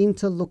get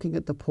into looking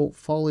at the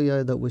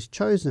portfolio that was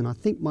chosen. I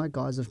think my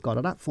guys have got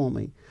it up for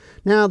me.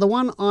 Now, the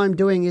one I'm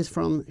doing is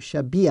from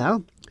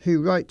Shabir,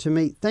 who wrote to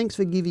me, "Thanks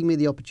for giving me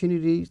the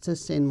opportunity to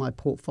send my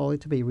portfolio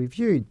to be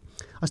reviewed.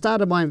 I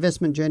started my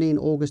investment journey in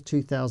August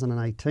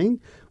 2018,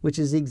 which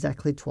is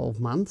exactly 12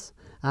 months,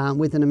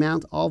 with an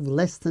amount of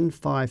less than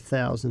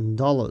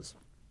 $5,000.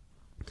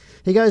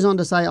 He goes on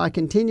to say, I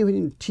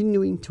continuing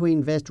to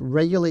invest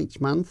regularly each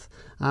month,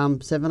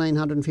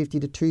 $1,750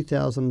 to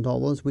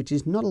 $2,000, which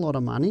is not a lot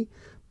of money,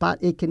 but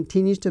it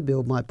continues to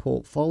build my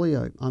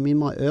portfolio. I'm in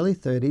my early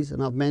 30s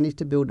and I've managed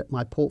to build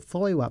my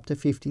portfolio up to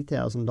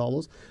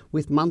 $50,000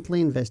 with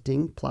monthly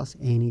investing plus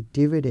any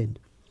dividend.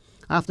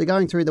 After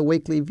going through the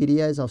weekly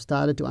videos, I've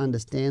started to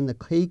understand the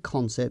key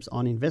concepts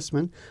on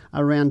investment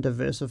around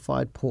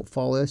diversified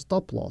portfolio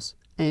stop loss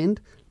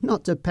and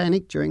not to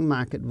panic during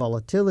market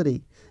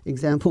volatility.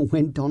 Example,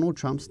 when Donald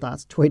Trump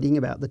starts tweeting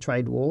about the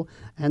trade war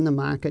and the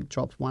market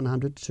drops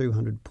 100 to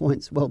 200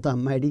 points. Well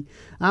done, matey.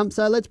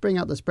 So let's bring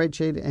up the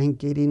spreadsheet and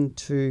get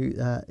into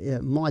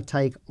my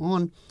take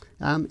on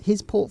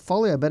his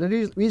portfolio. But it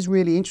is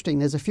really interesting.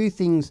 There's a few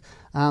things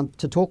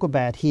to talk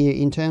about here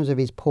in terms of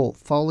his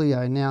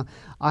portfolio. Now,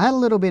 I had a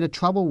little bit of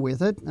trouble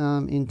with it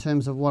in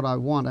terms of what I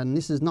want, and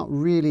this is not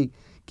really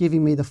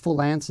giving me the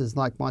full answers.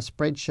 Like my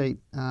spreadsheet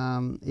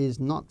is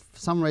not, for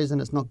some reason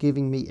it's not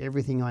giving me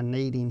everything I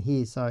need in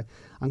here. So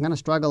I'm going to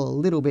struggle a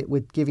little bit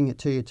with giving it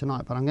to you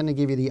tonight, but I'm going to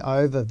give you the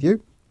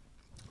overview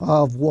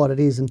of what it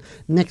is, and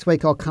next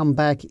week I'll come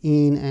back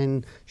in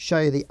and show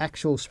you the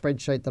actual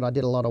spreadsheet that I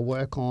did a lot of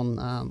work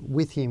on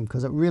with him,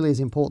 because it really is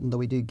important that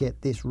we do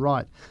get this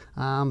right.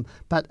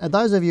 But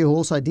those of you who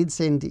also did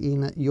send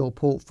in your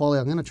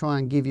portfolio, I'm going to try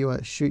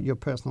and shoot your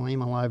personal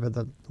email over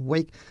the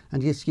week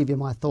and just give you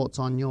my thoughts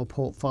on your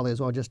portfolio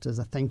as well, just as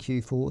a thank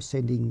you for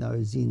sending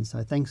those in.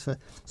 So thanks for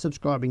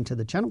subscribing to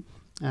the channel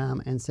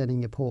and setting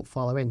your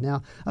portfolio in.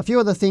 Now, a few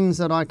of the things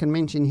that I can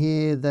mention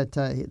here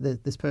that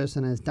this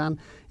person has done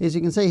is,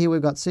 you can see here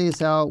we've got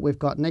CSL, we've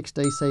got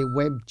NextDC,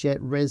 Webjet,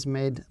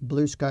 ResMed,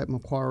 BlueScope,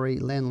 Macquarie,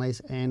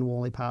 Lendlease and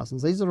Worley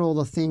Parsons. These are all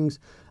the things,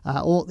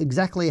 all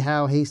exactly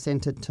how he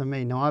sent it to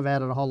me. Now, I've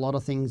added a whole lot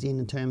of things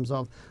in terms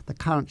of the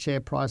current share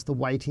price, the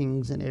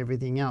weightings and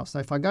everything else. So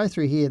if I go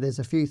through here, there's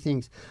a few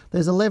things.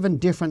 There's 11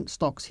 different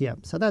stocks here,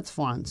 so that's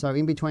fine. So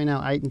in between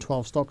our 8 and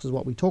 12 stocks is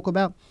what we talk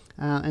about.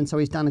 And so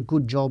he's done a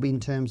good job in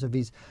terms of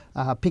his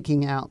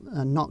picking out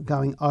and not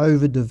going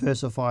over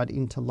diversified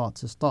into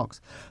lots of stocks.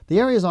 The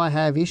areas I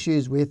have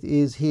issues with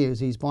is here, is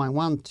he's buying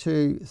 1,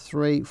 2,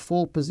 3,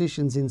 4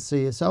 positions in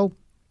CSL.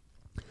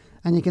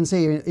 And you can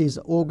see is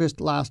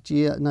August last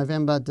year,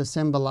 November,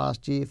 December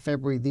last year,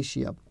 February this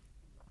year.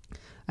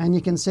 And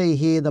you can see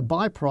here the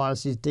buy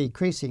price is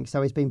decreasing.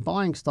 So he's been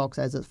buying stocks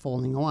as it's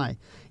falling away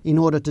in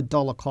order to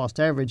dollar cost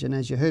average. And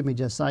as you heard me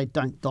just say,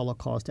 don't dollar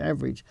cost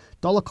average.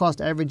 Dollar cost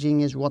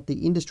averaging is what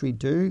the industry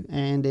do,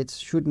 and it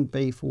shouldn't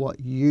be for what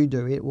you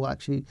do. It will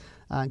actually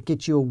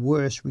get you a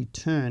worse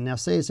return. Now,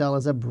 CSL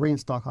is a brilliant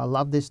stock. I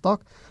love this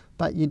stock.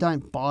 but you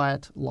don't buy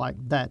it like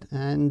that.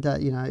 And,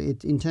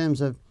 in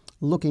terms of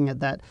looking at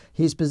that,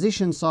 his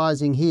position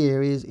sizing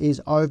here is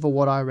over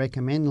what I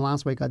recommend.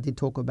 Last week I did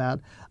talk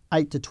about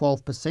 8 to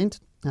 12%.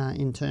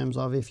 In terms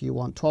of if you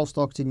want 12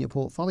 stocks in your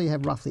portfolio, you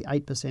have roughly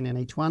 8% in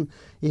each one.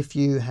 If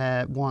you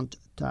want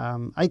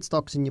 8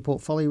 stocks in your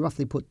portfolio,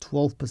 roughly put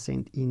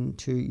 12%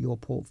 into your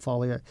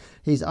portfolio.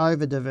 He's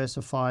over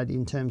diversified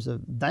in terms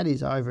of that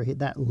is over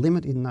that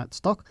limit in that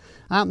stock.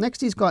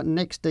 Next, he's got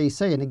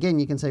NextDC, and again,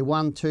 you can see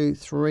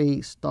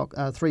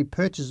 3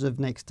 purchases of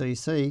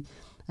NextDC.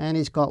 And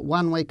he's got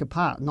 1 week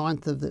apart,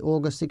 9th of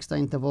August,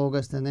 16th of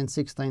August, and then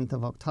 16th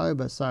of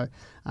October. So,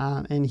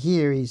 and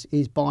here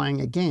he's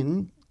buying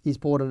again. He's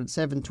bought it at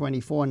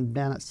 $7.24 and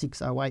down at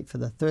 $6.08 for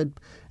the third.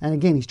 And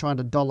again, he's trying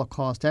to dollar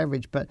cost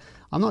average, but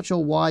I'm not sure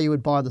why you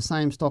would buy the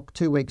same stock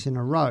 2 weeks in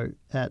a row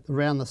at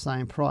around the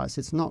same price.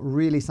 It's not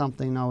really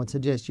something I would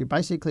suggest. You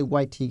basically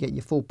wait till you get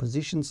your full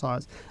position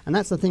size. And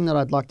that's the thing that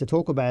I'd like to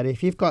talk about.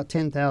 If you've got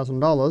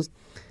 $10,000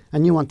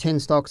 and you want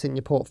 10 stocks in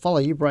your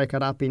portfolio, you break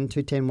it up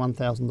into 10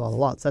 $1,000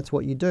 lots. That's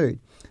what you do.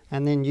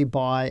 And then you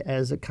buy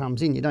as it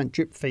comes in. You don't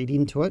drip feed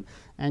into it,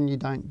 and you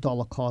don't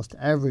dollar cost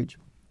average.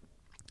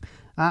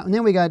 And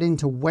then we go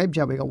into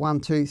Webjet. We've got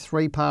 1, 2,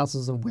 3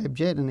 passes of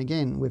Webjet. And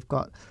again, we've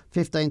got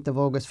 15th of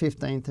August,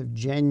 15th of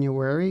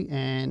January.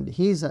 And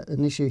here's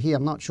an issue here.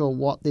 I'm not sure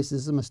what this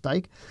is a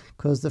mistake,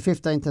 because the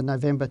 15th of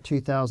November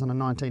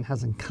 2019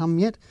 hasn't come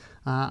yet.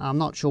 I'm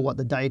not sure what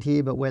the date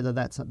here, but whether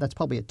that's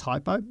probably a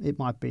typo. It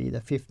might be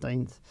the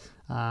 15th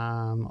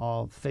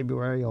of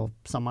February or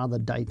some other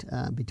date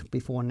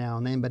before now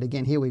and then. But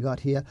again, here we got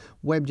here,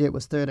 Webjet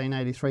was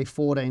 1383,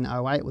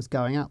 1408 was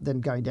going up,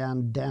 then go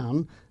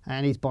down,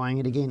 and he's buying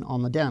it again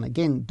on the down.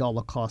 Again,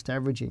 dollar cost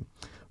averaging.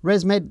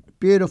 ResMed,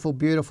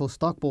 beautiful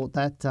stock, bought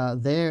that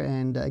there,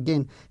 and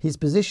again, his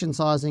position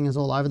sizing is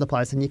all over the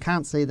place, and you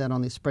can't see that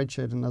on this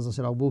spreadsheet, and as I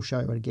said, I will show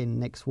it again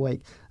next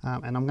week,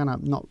 and I'm going to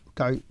not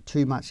go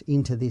too much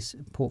into this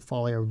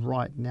portfolio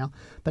right now.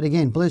 But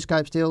again,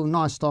 BlueScope Steel,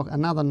 nice stock,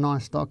 another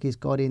nice stock he's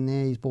got in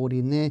there, he's bought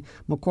in there.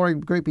 Macquarie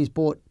Group, he's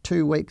bought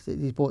 2 weeks,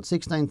 he's bought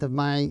 16th of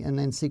May and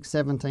then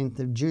 17th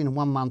of June, and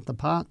 1 month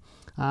apart.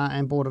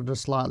 And bought it at a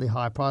slightly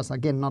higher price.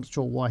 Again, not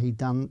sure why he's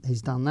done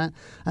that.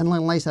 And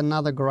Analyse,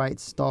 another great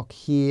stock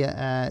here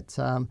at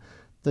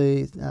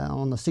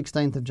on the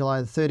 16th of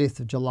July, the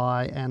 30th of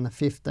July, and the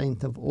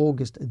 15th of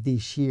August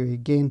this year.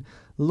 Again,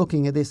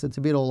 looking at this, it's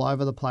a bit all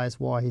over the place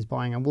why he's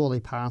buying a Worley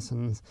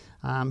Parsons.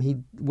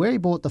 Where he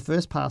bought the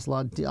first parcel,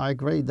 I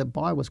agree, the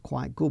buy was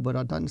quite good, but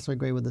I don't necessarily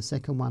agree with the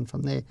second one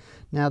from there.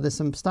 Now, there's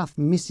some stuff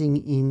missing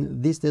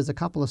in this. There's a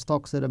couple of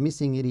stocks that are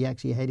missing it he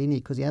actually had in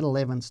here, because he had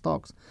 11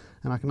 stocks.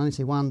 And I can only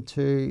see 1,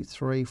 2,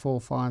 3,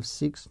 4, 5,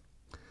 6,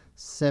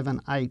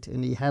 7, 8,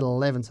 and he had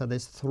 11. So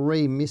there's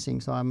 3 missing.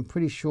 So I'm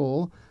pretty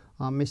sure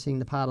I'm missing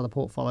the part of the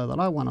portfolio that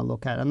I want to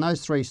look at. And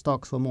those 3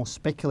 stocks were more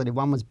speculative.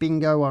 One was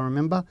Bingo, I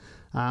remember.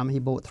 He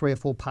bought 3 or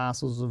 4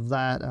 parcels of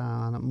that.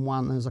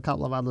 There's a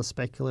couple of other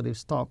speculative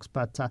stocks.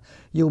 But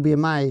you'll be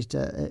amazed.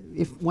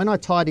 When I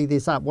tidy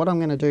this up, what I'm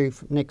going to do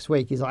next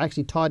week is I'll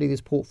actually tidy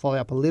this portfolio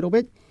up a little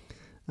bit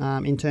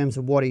in terms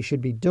of what he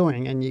should be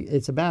doing. And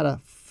it's about a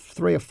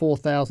 $3,000 or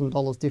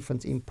 $4,000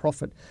 difference in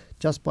profit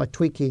just by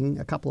tweaking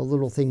a couple of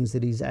little things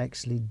that he's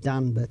actually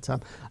done. But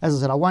as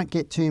I said, I won't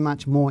get too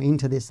much more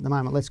into this at the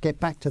moment. Let's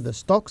get back to the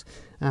stocks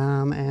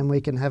and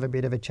we can have a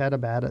bit of a chat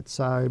about it.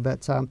 So,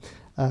 but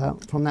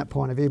from that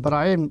point of view, but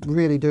I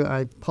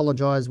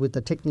apologise with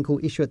the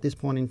technical issue at this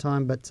point in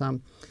time, but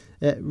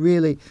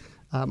really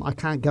I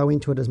can't go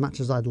into it as much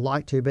as I'd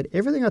like to, but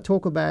everything I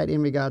talk about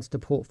in regards to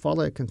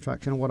portfolio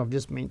construction, what I've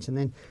just mentioned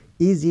then,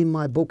 is in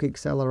my book,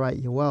 Accelerate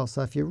Your Wealth.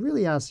 So if you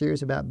really are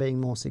serious about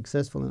being more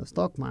successful in the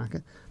stock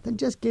market, then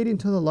just get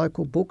into the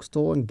local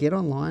bookstore and get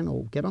online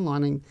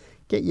and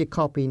get your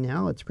copy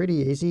now. It's pretty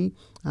easy,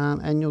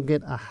 and you'll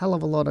get a hell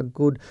of a lot of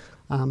good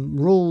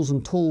rules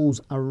and tools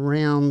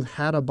around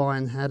how to buy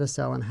and how to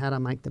sell and how to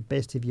make the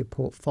best of your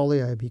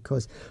portfolio.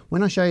 Because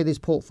when I show you this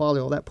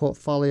portfolio or that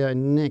portfolio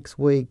next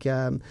week,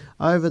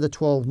 over the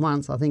 12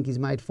 months, I think he's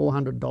made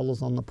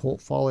 $400 on the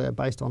portfolio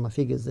based on the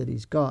figures that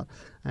he's got.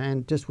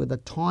 And just with a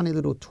tiny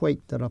little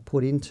tweak that I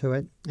put into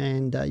it,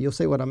 and you'll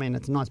see what I mean.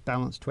 It's a nice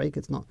balanced tweak.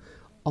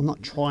 I'm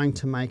not trying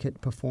to make it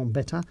perform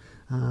better.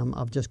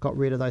 I've just got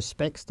rid of those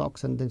spec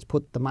stocks and just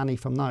put the money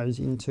from those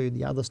into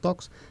the other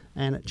stocks,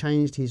 and it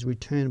changed his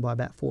return by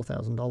about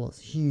 $4,000.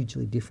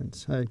 Hugely different.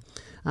 So,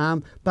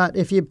 but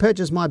if you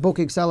purchase my book,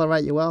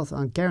 Accelerate Your Wealth,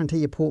 I guarantee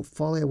your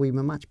portfolio will be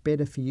much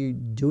better for you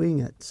doing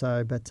it.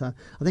 So, but I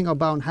think I'll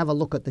go and have a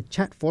look at the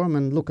chat forum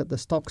and look at the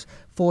stocks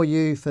for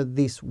you for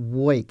this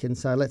week. And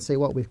so let's see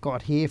what we've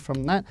got here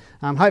from that.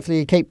 Hopefully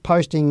you keep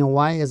posting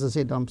away. As I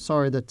said, I'm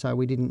sorry that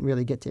we didn't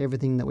really get to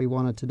everything that we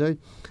wanted to do.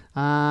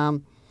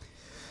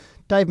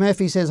 Dave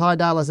Murphy says, hi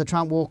Dale, has the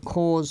Trump war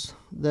been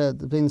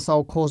the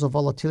sole cause of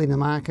volatility in the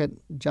market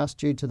just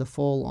due to the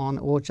fall on,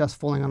 or just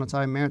falling on its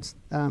own merits?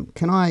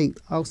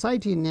 I'll say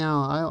to you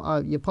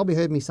now, you've probably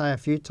heard me say a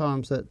few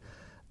times that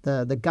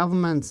the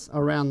governments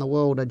around the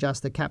world are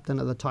just the captain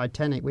of the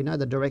Titanic. We know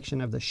the direction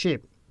of the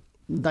ship,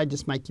 they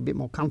just make you a bit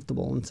more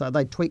comfortable, and so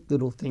they tweak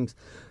little things.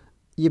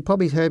 You've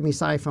probably heard me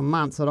say for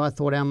months that I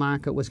thought our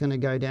market was going to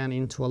go down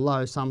into a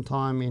low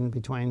sometime in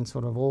between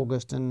sort of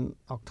August and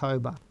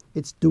October.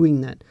 It's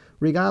doing that.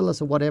 Regardless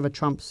of whatever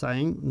Trump's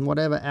saying and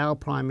whatever our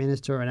Prime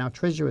Minister and our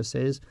Treasurer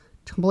says,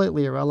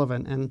 completely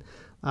irrelevant. And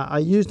I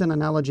used an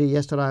analogy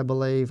yesterday, I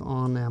believe,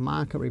 on our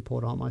market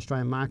report, on my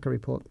Australian market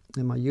report,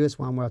 and my US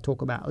one, where I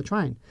talk about the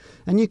train.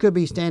 And you could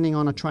be standing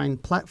on a train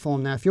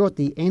platform. Now, if you're at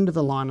the end of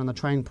the line and the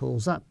train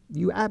pulls up,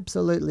 you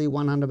absolutely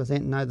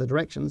 100% know the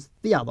directions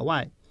the other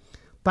way.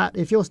 But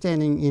if you're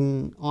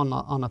standing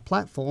on a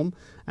platform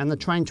and the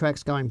train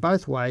track's going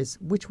both ways,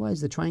 which way is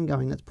the train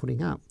going that's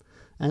putting up?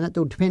 And that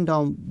will depend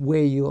on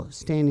where you're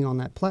standing on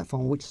that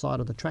platform, which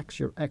side of the tracks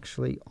you're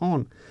actually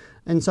on.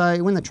 And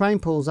so when the train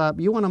pulls up,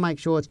 you want to make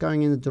sure it's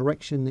going in the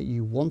direction that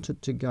you want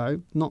it to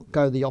go, not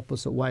go the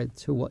opposite way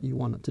to what you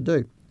want it to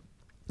do.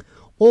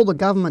 All the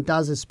government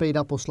does is speed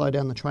up or slow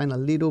down the train a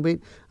little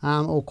bit,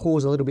 or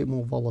cause a little bit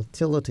more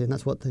volatility, and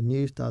that's what the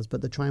news does.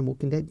 But the train will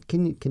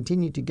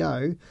continue to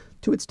go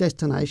to its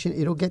destination.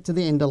 It'll get to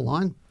the end of the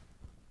line,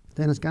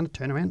 then it's going to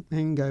turn around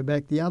and go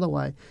back the other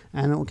way,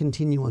 and it will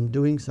continue on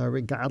doing so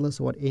regardless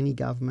of what any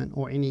government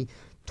or any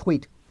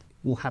tweet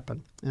will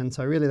happen. And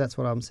so really that's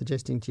what I'm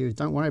suggesting to you, is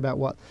don't worry about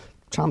what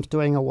Trump's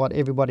doing or what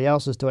everybody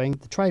else is doing.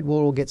 The trade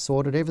war will get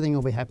sorted. Everything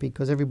will be happy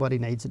because everybody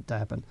needs it to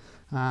happen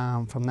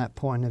from that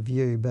point of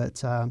view.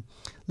 But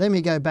let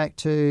me go back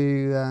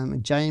to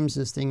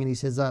James's thing, and he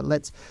says,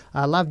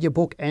 love your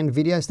book and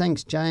videos.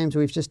 Thanks, James.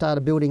 We've just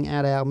started building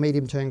out our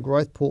medium-term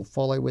growth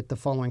portfolio with the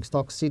following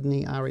stocks: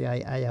 Sydney,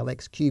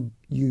 REAALX, Cube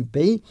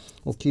UB,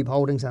 or Cube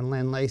Holdings, and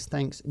Analyse.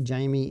 Thanks,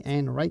 Jamie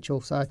and Rachel.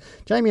 So,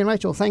 Jamie and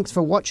Rachel, thanks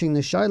for watching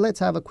the show. Let's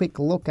have a quick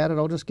look at it.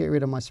 I'll just get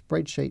rid of my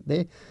spreadsheet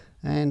there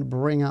and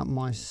bring up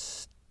my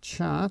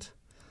chart,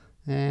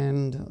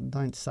 and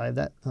don't save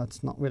that.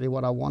 That's not really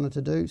what I wanted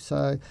to do.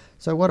 So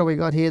what do we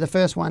got here? The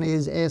first one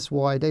is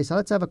SYD. So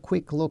let's have a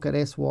quick look at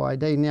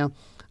SYD. Now,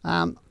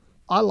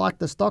 I like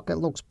the stock. It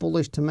looks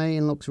bullish to me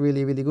and looks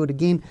really, really good.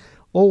 Again,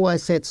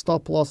 always set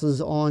stop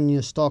losses on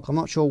your stock. I'm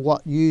not sure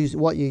what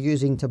you're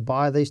using to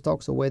buy these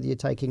stocks, or whether you're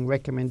taking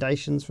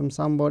recommendations from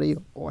somebody,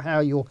 or how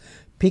you're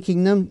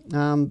picking them.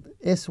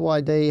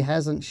 SYD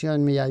hasn't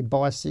shown me a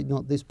buy signal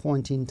at this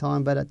point in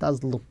time, but it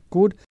does look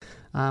good.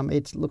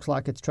 It looks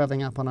like it's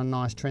travelling up on a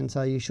nice trend,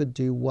 so you should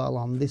do well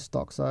on this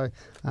stock. So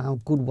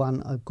good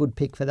one, a good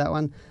pick for that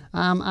one.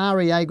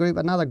 REA Group,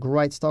 another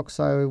great stock.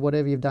 So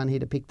whatever you've done here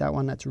to pick that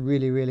one, that's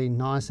really, really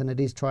nice. And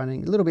it is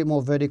trading a little bit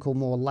more vertical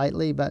more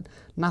lately, but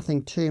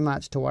nothing too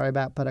much to worry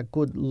about, but a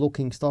good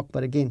looking stock.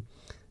 But again,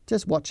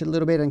 just watch it a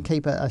little bit and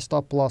keep a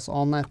stop loss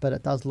on that, but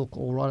it does look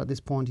all right at this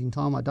point in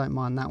time. I don't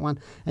mind that one.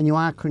 And you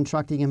are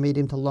constructing a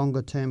medium to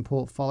longer term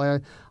portfolio.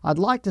 I'd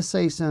like to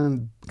see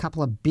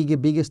couple of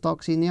bigger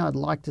stocks in there. I'd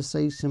like to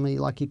see some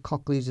like your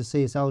Cochleys, your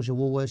CSLs, your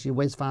Woolworths, your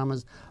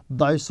Wesfarmers,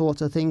 those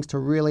sorts of things to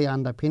really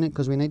underpin it,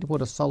 because we need to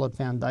put a solid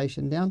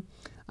foundation down.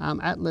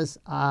 Atlas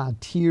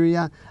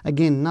Arteria,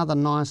 again, another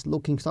nice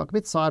looking stock, a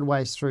bit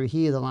sideways through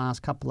here the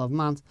last couple of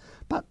months,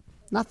 but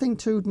nothing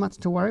too much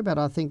to worry about.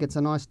 I think it's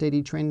a nice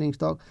steady trending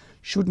stock.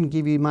 Shouldn't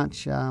give you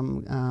much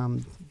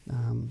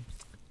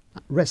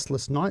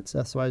restless nights,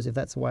 I suppose, if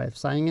that's the way of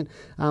saying it.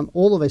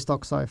 All of these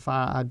stocks so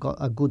far are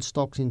good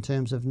stocks in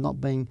terms of not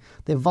being,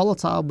 they're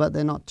volatile, but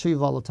they're not too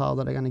volatile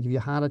that are going to give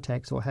you heart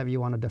attacks or have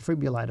you on a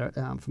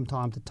defibrillator from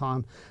time to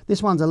time.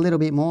 This one's a little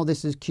bit more.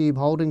 This is Cube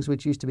Holdings,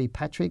 which used to be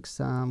Patrick's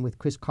with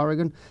Chris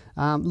Corrigan.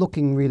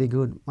 Looking really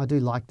good. I do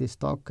like this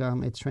stock.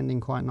 It's trending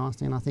quite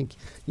nicely, and I think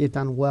you've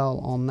done well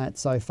on that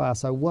so far.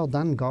 So well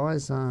done,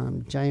 guys,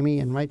 Jamie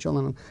and Rachel,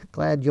 and I'm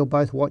glad you're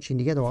both watching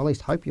together, or at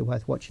least hope you're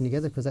both watching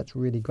together, because that's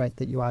really great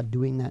that you are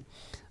doing that.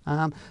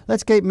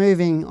 Let's keep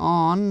moving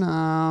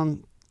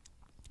on.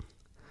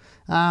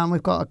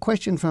 We've got a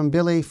question from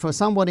Billy. For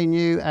somebody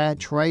new at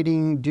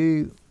trading,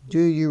 do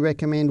you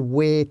recommend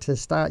where to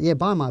start? Yeah,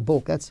 buy my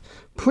book. That's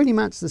pretty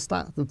much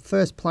the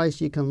first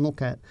place you can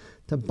look at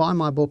to buy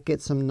my book,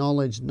 get some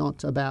knowledge,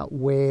 not about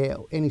where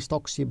any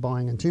stocks you're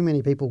buying. And too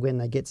many people, when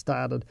they get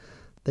started,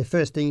 the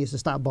first thing is to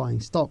start buying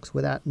stocks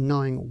without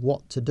knowing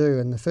what to do.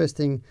 And the first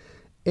thing,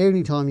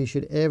 anytime you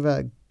should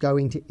ever go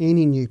into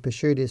any new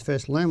pursuit, is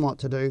first learn what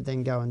to do,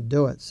 then go and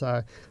do it.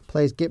 So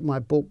please get my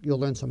book. You'll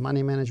learn some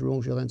money management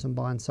rules, you'll learn some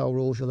buy and sell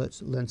rules, you'll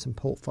learn some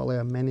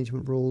portfolio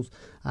management rules,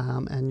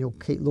 and you'll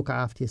look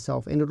after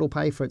yourself, and it'll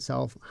pay for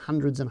itself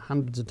hundreds and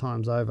hundreds of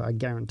times over. I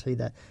guarantee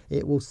that.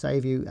 It will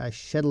save you a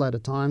shed load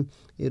of time,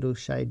 it'll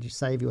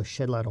save you a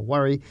shed load of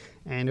worry,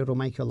 and it'll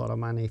make you a lot of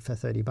money for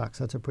 $30.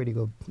 That's a pretty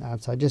good,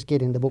 so just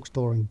get in the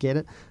bookstore and get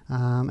it,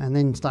 and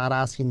then start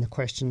asking the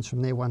questions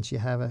from there once you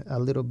have a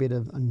little bit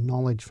of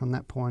knowledge from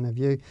that point of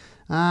view.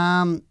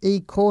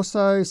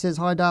 eCorso says,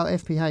 hi Dale,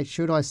 FPH,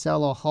 should I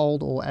sell or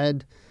hold or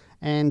add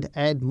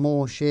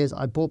more shares?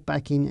 I bought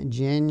back in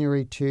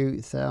January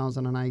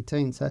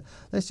 2018. So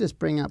let's just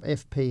bring up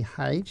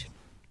FPH.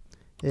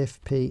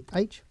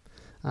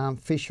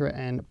 Fisher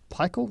and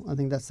Paykel. I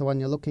think that's the one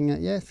you're looking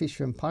at. Yeah,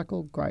 Fisher and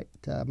Paykel. Great.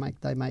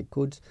 They make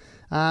goods.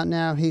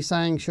 Now he's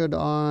saying, should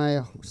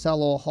I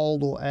sell or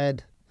hold or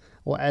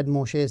add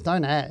more shares?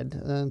 Don't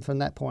add from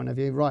that point of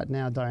view. Right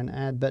now, don't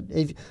add. But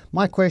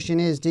my question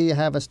is, do you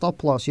have a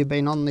stop loss? You've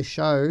been on this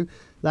show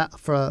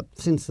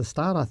since the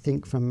start, I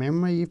think, from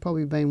memory. You've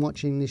probably been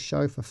watching this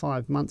show for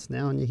 5 months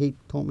now, and you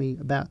keep taught me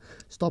about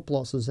stop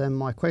losses. And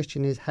my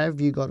question is,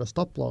 have you got a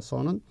stop loss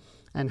on it?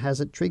 And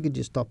has it triggered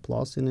your stop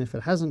loss? And if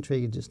it hasn't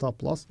triggered your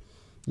stop loss,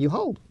 you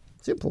hold.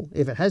 Simple.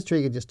 If it has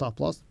triggered your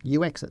stop loss,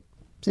 you exit.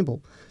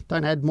 Simple.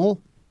 Don't add more.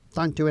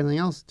 Don't do anything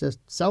else. Just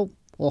sell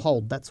or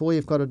hold. That's all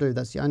you've got to do.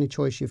 That's the only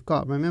choice you've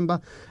got. Remember,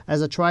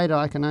 as a trader,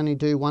 I can only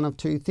do one of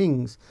two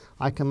things.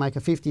 I can make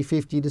a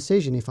 50-50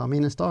 decision. If I'm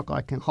in a stock,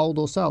 I can hold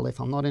or sell. If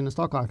I'm not in a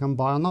stock, I can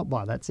buy or not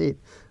buy. That's it.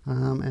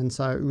 And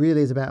so it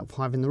really is about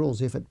having the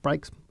rules. If it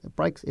breaks, it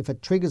breaks. If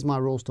it triggers my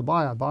rules to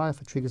buy, I buy.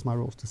 If it triggers my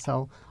rules to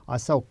sell, I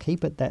sell.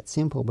 Keep it that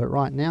simple. But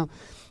right now,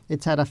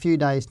 it's had a few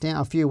days down,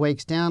 a few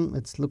weeks down.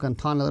 It's looking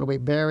tiny, a little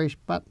bit bearish,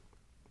 but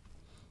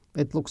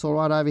it looks all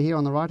right over here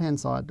on the right-hand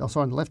side. On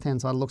the left-hand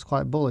side, it looks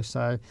quite bullish.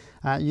 So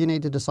you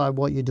need to decide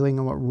what you're doing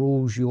and what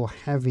rules you're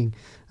having.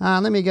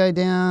 Let me go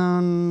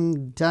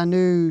down.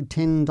 Danu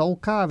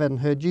Tendolkar. I haven't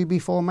heard you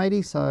before,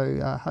 matey.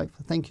 So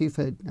thank you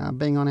for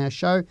being on our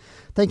show.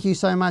 Thank you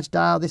so much,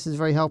 Dale. This is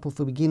very helpful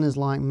for beginners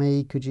like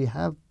me. Could you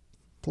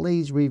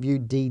please review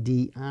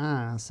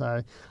DDR?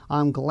 So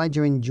I'm glad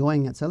you're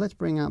enjoying it. So let's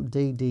bring up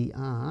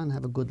DDR and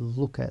have a good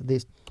look at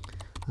this.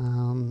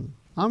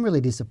 I'm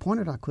really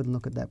disappointed I couldn't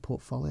look at that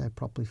portfolio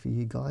properly for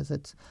you guys.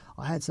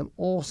 I had some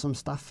awesome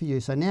stuff for you.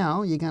 So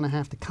now you're going to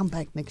have to come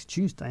back next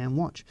Tuesday and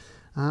watch.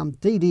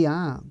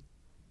 DDR,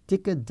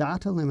 Dicker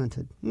Data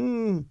Limited.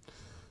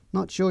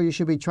 Not sure you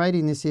should be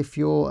trading this if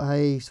you're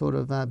a sort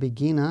of a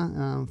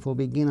beginner, for a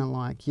beginner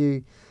like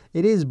you.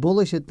 It is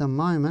bullish at the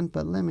moment,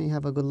 but let me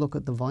have a good look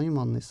at the volume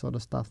on this sort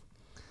of stuff.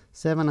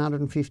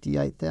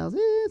 758,000.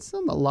 It's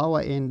on the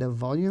lower end of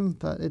volume,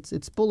 but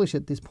it's bullish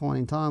at this point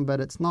in time,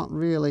 but it's not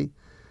really...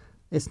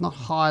 It's not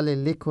highly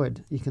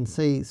liquid. You can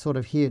see sort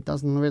of here, it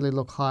doesn't really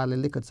look highly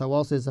liquid. So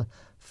whilst there's a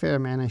fair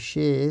amount of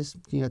shares,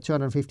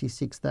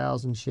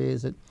 256,000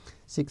 shares at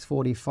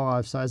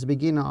 645. So as a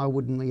beginner, I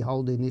wouldn't be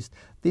holding this.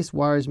 This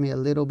worries me a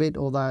little bit,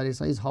 although it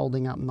is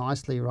holding up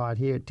nicely right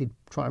here. It did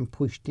try and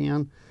push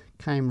down,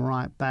 came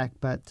right back,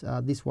 but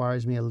this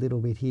worries me a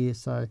little bit here.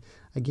 So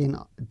again,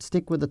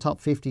 stick with the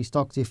top 50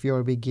 stocks if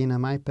you're a beginner,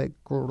 mate, but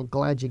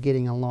glad you're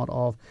getting a lot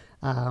of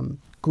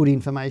good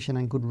information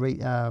and good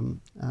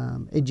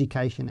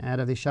education out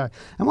of this show.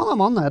 And while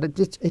I'm on that,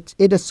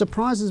 it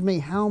surprises me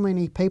how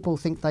many people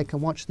think they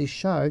can watch this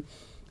show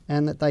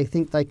and that they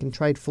think they can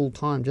trade full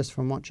time just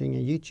from watching a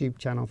YouTube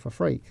channel for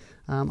free.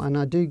 And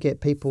I do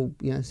get people,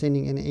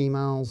 sending in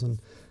emails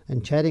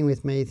and chatting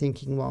with me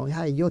thinking, well,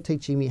 hey, you're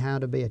teaching me how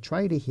to be a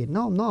trader here.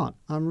 No, I'm not.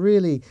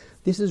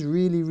 This is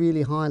really,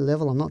 really high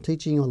level. I'm not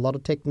teaching you a lot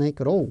of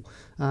technique at all.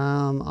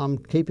 I'm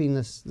keeping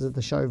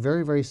the show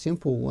very, very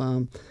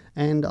simple.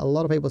 And a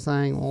lot of people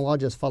saying, well, I'll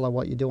just follow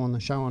what you do on the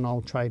show and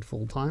I'll trade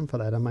full time for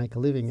that and make a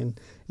living. And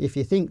if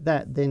you think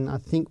that, then I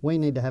think we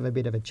need to have a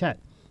bit of a chat.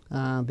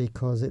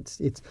 Because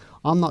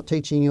I'm not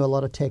teaching you a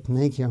lot of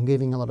technique here. I'm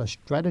giving a lot of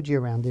strategy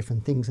around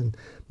different things and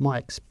my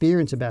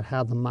experience about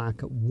how the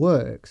market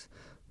works.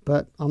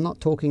 But I'm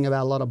not talking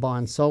about a lot of buy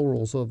and sell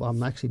rules. Or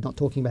I'm actually not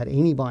talking about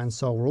any buy and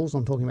sell rules.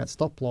 I'm talking about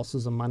stop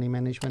losses and money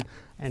management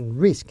and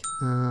risk.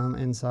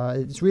 And so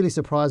it really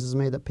surprises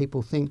me that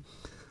people think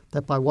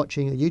that by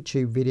watching a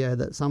YouTube video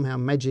that somehow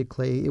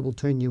magically it will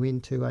turn you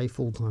into a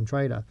full-time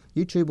trader.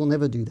 YouTube will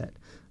never do that.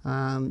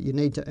 You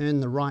need to earn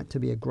the right to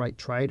be a great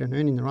trader, and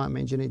earning the right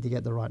means you need to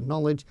get the right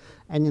knowledge,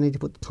 and you need to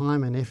put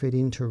time and effort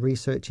into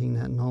researching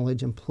that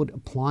knowledge and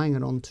applying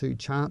it onto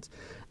charts,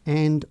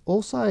 and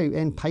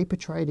paper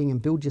trading, and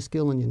build your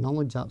skill and your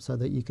knowledge up so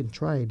that you can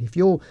trade. If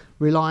you're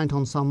reliant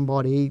on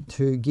somebody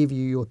to give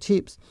you your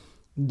tips,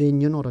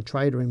 then you're not a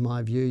trader in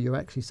my view. You're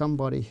actually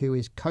somebody who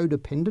is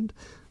codependent.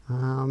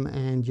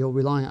 And you're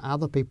relying on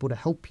other people to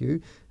help you.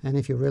 And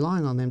if you're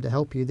relying on them to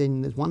help you,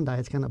 then there's one day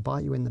it's going to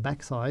bite you in the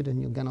backside and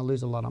you're going to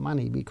lose a lot of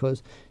money,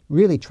 because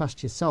really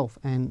trust yourself.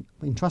 And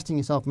in trusting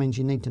yourself means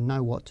you need to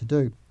know what to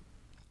do.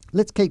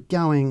 Let's keep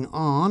going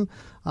on.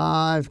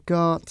 I've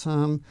got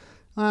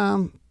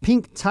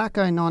Pink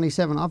Taco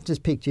 97. I've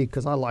just picked you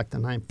because I like the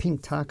name,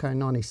 Pink Taco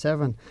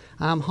 97.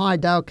 Hi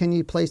Dale, can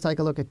you please take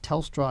a look at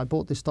Telstra? I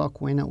bought this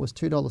stock when it was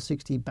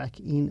 $2.60 back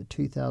in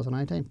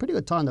 2018. Pretty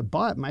good time to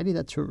buy it, matey.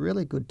 That's a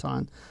really good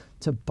time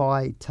to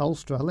buy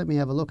Telstra. Let me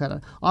have a look at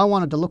it. I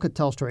wanted to look at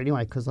Telstra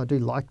anyway because I do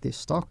like this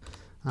stock,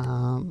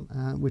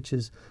 which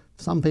is...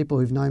 Some people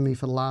who've known me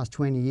for the last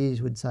 20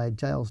 years would say,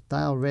 Dale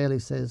rarely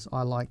says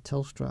I like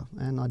Telstra,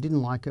 and I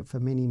didn't like it for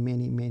many,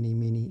 many, many,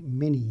 many,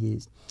 many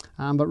years.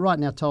 But right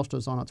now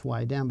Telstra's on its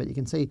way down, but you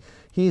can see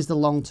here's the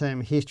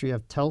long-term history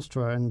of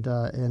Telstra,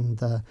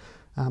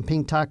 and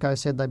Pink Taco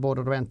said they bought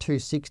it around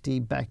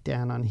 $2.60 back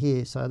down on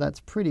here, so that's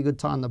a pretty good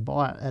time to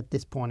buy it at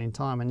this point in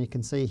time, and you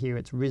can see here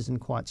it's risen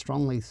quite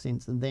strongly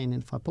since then.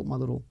 If I put my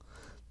little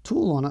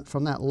tool on it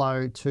from that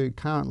low to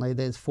currently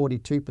there's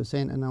 42%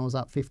 and I was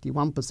up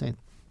 51%.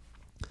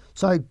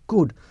 So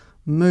good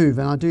move,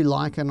 and I do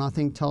like it, and I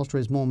think Telstra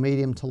is more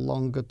medium to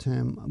longer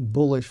term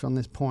bullish from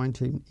this point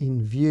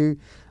in view.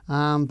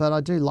 But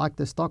I do like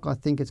the stock. I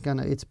think it's a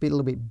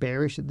little bit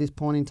bearish at this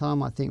point in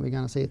time. I think we're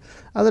going to see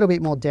a little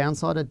bit more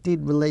downside. It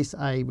did release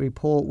a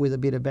report with a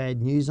bit of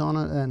bad news on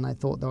it, and they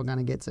thought they were going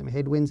to get some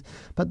headwinds.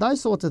 But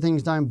those sorts of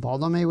things don't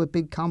bother me with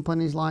big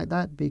companies like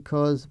that,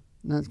 because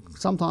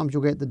sometimes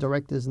you'll get the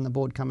directors and the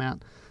board come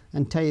out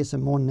and tell you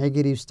some more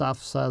negative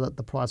stuff so that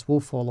the price will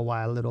fall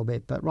away a little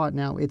bit. But right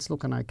now it's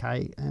looking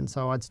okay, and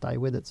so I'd stay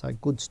with it. So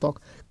good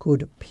stock,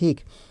 good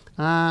pick.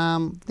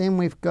 Then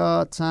we've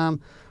got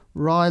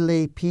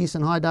Riley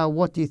Pearson. Hi Dale,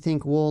 what do you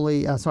think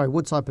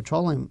Woodside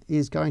Petroleum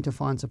is going to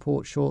find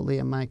support shortly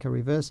and make a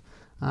reverse?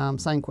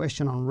 Same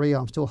question on Rio.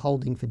 I'm still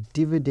holding for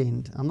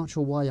dividend. I'm not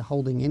sure why you're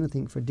holding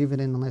anything for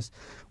dividend unless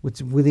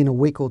it's within a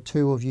week or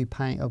two of you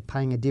paying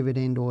a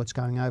dividend, or it's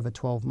going over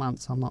 12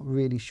 months. I'm not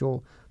really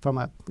sure from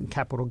a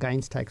capital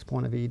gains tax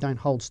point of view. You don't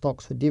hold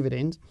stocks for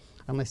dividends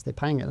unless they're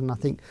paying it. And I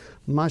think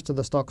most of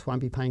the stocks won't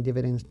be paying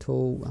dividends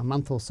till a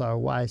month or so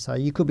away. So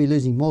you could be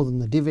losing more than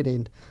the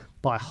dividend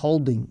by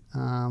holding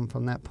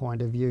from that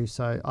point of view.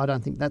 So I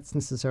don't think that's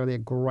necessarily a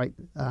great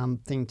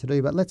thing to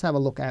do. But let's have a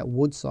look at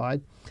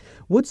Woodside.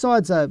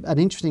 Woodside's an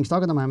interesting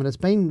stock at the moment. It's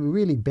been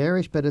really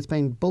bearish, but it's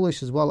been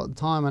bullish as well at the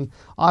time. And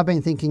I've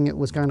been thinking it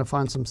was going to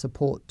find some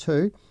support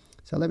too.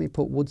 So let me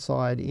put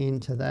Woodside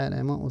into that.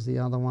 And what was the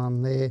other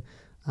one there?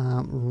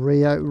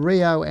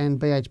 Rio and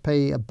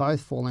BHP are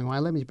both falling away.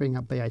 Let me bring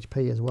up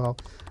BHP as well.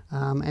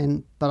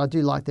 But I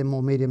do like them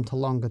more medium to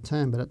longer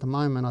term. But at the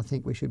moment, I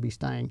think we should be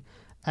staying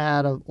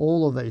out of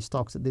all of these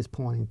stocks at this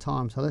point in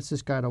time. So let's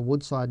just go to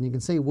Woodside, and you can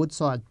see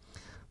Woodside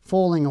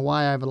falling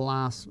away over the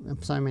last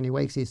so many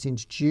weeks here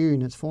since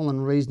June. It's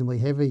fallen reasonably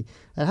heavy.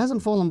 It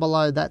hasn't fallen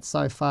below that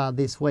so far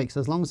this week,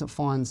 so as long as it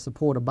finds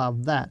support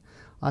above that,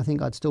 I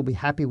think I'd still be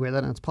happy with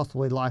it, and it's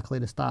possibly likely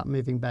to start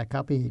moving back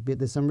up a bit.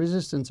 There's some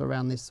resistance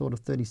around this sort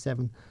of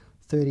 $37,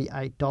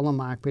 $38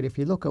 mark, but if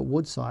you look at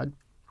Woodside,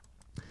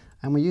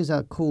 and we use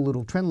our cool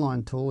little trend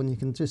line tool, and you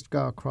can just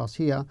go across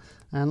here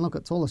and look,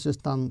 it's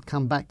just done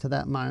come back to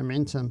that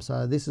momentum.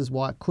 So this is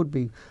why it could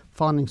be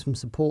finding some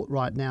support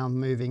right now and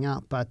moving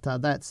up. But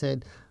that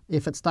said,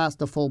 if it starts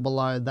to fall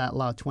below that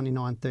low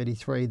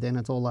 29.33, then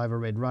it's all over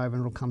Red Rover,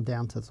 and it'll come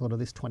down to sort of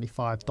this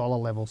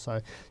 $25 level.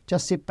 So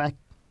just sit back,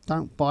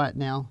 don't buy it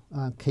now,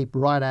 keep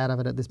right out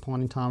of it at this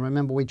point in time.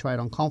 Remember, we trade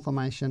on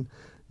confirmation,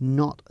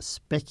 not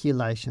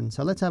speculation.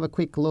 So let's have a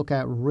quick look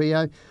at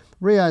Rio.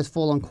 Rio's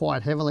fallen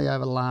quite heavily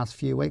over the last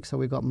few weeks. So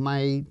we've got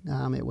May,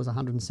 it was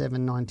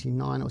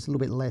 107.99. It was a little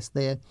bit less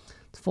there.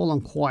 It's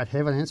fallen quite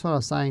heavily. And that's what I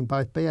was saying.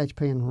 Both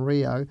BHP and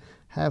Rio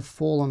have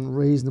fallen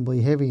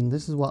reasonably heavy. And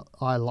this is what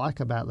I like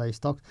about these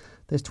stocks.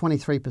 There's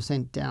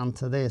 23% down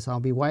to there. So I'll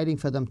be waiting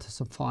for them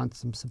to find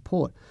some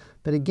support.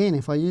 But again,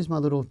 if I use my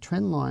little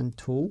trend line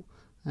tool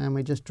and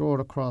we just draw it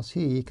across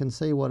here, you can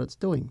see what it's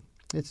doing.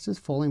 It's just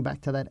falling back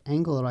to that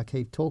angle that I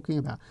keep talking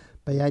about.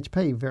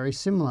 BHP, very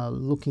similar.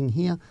 Looking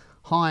here,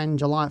 high in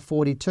July at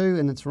 42,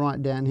 and it's right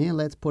down here.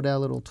 Let's put our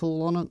little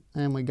tool on it,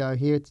 and we go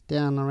here. It's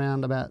down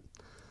around about,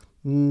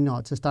 no,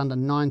 it's just under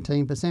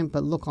 19%.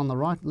 But look on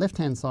the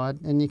left-hand side,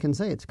 and you can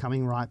see it's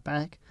coming right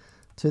back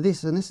to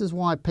this. And this is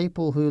why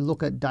people who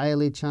look at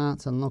daily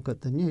charts and look at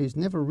the news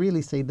never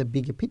really see the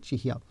bigger picture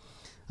here.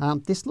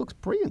 This looks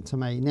brilliant to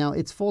me. Now,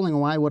 it's falling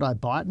away. Would I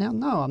buy it now?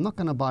 No, I'm not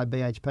going to buy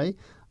BHP.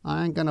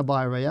 I ain't going to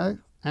buy Rio,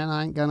 and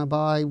I ain't going to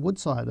buy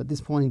Woodside. At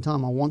this point in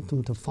time, I want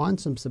them to find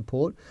some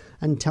support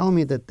and tell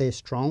me that they're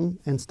strong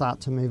and start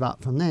to move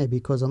up from there,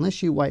 because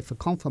unless you wait for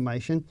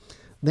confirmation,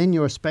 then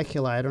you're a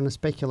speculator, and a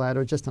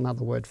speculator is just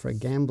another word for a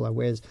gambler,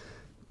 whereas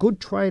good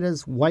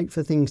traders wait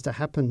for things to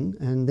happen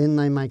and then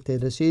they make their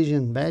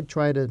decision. Bad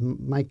traders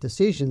make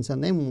decisions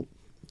and then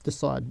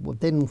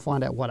then we'll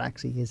find out what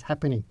actually is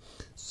happening.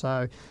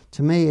 So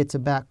to me, it's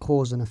about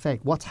cause and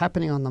effect. What's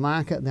happening on the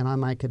market, then I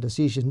make a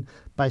decision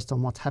based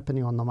on what's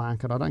happening on the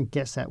market. I don't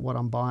guess at what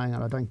I'm buying,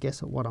 and I don't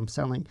guess at what I'm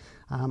selling.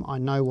 I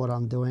know what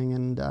I'm doing,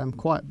 and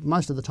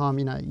most of the time,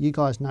 you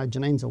guys know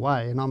Janine's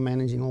away and I'm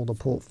managing all the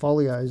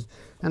portfolios,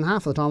 and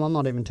half of the time I'm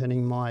not even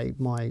turning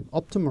my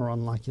Optima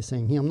on like you're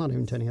seeing here. I'm not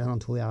even turning that on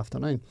until the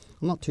afternoon.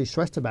 I'm not too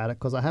stressed about it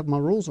because I have my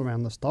rules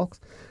around the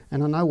stocks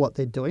and I know what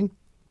they're doing.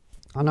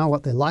 I know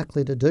what they're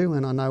likely to do,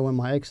 and I know where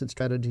my exit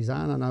strategies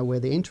are, and I know where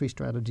the entry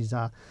strategies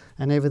are,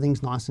 and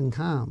everything's nice and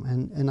calm.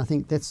 And I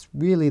think that's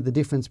really the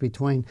difference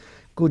between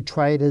good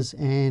traders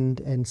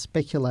and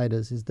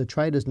speculators, is the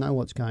traders know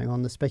what's going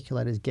on, the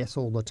speculators guess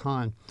all the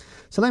time.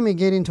 So let me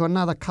get into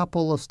another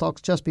couple of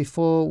stocks just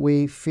before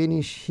we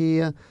finish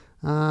here.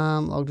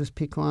 I'll just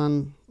pick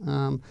one.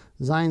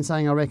 Zane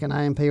saying, I reckon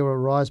AMP will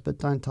rise, but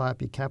don't tie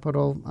up your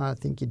capital. I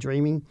think you're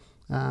dreaming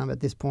at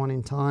this point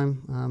in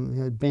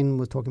time. Ben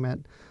was talking about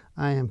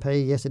AMP,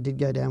 yes, it did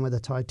go down with the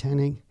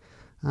Titanic.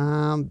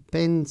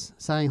 Ben's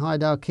saying, hi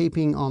Dale,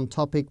 keeping on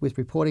topic with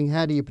reporting,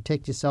 how do you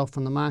protect yourself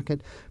from the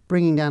market,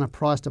 bringing down a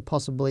price to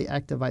possibly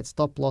activate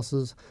stop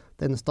losses,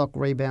 then the stock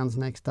rebounds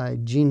next day?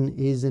 Gin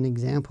is an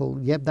example.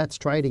 Yep, that's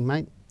trading,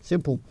 mate.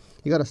 Simple.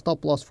 You got a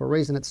stop loss for a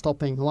reason. It's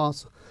stopping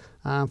loss.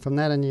 From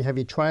that, and you have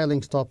your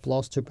trailing stop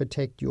loss to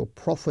protect your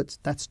profits.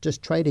 That's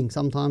just trading.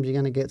 Sometimes you're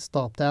going to get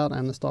stopped out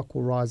and the stock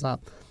will rise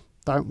up.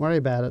 Don't worry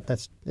about it.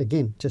 That's,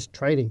 again, just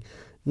trading.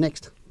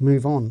 Next,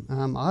 move on.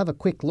 I'll have a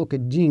quick look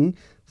at Jing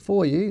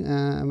for you,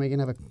 and we're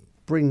going to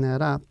bring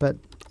that up, but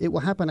it will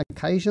happen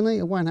occasionally.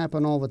 It won't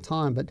happen all the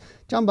time, but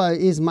Jumbo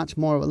is a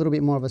little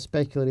bit more of a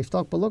speculative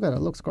stock, but look at it.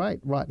 It looks great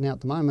right now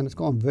at the moment. It's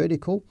gone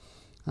vertical,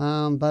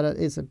 but it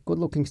is a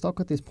good-looking stock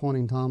at this point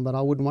in time, but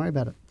I wouldn't worry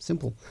about it.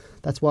 Simple.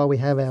 That's why we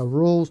have our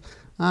rules.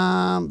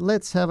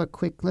 Let's have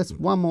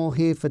one more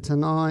here for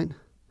tonight.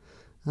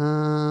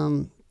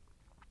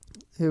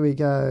 Here we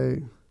go.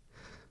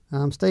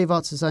 Steve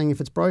Otts is saying,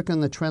 if it's broken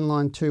the trend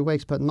line 2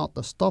 weeks but not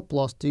the stop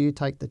loss, do you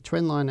take the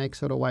trend line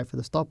exit or wait for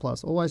the stop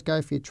loss? Always go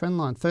for your trend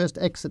line. First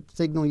exit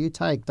signal you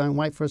take. Don't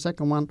wait for a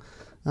second one,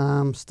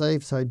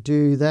 Steve, so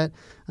do that.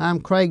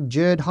 Craig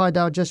Jerd, hi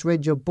Dale, just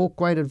read your book.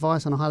 Great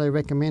advice and I highly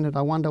recommend it.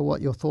 I wonder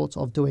what your thoughts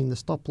of doing the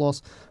stop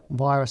loss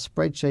via a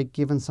spreadsheet,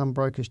 given some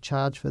brokers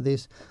charge for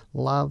this.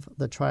 Love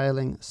the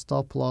trailing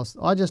stop loss.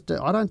 I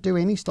don't do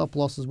any stop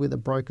losses with a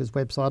broker's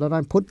website. I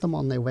don't put them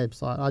on their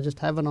website. I just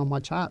have it on my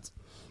charts.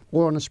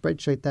 Or on a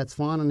spreadsheet, that's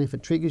fine, and if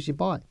it triggers, you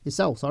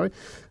sell.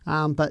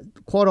 But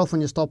quite often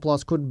your stop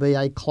loss could be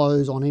a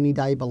close on any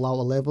day below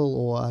a level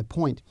or a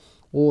point,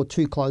 or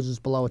 2 closes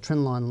below a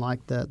trend line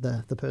like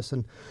the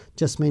person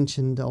just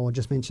mentioned on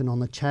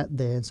the chat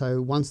there. And so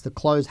once the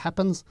close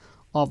happens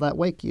of that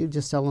week, you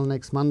just sell on the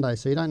next Monday.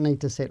 So you don't need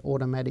to set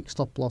automatic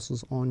stop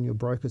losses on your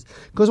brokers,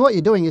 because what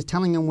you're doing is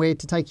telling them where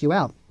to take you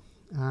out,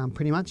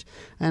 pretty much,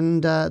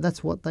 and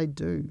that's what they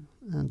do.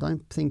 And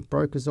don't think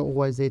brokers are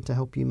always there to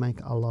help you make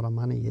a lot of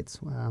money.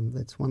 It's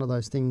one of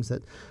those things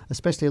that,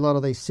 especially a lot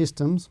of these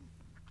systems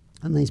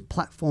and these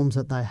platforms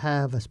that they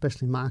have,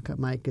 especially market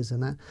makers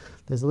and that,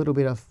 there's a little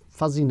bit of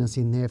fuzziness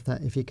in there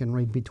if you can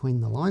read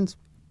between the lines.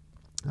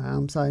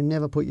 So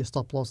never put your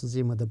stop losses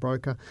in with the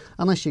broker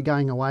unless you're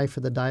going away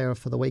for the day or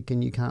for the week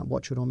and you can't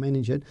watch it or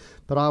manage it.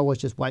 But I always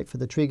just wait for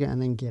the trigger and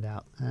then get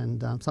out.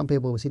 And some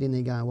people will sit in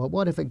there going, well,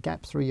 what if it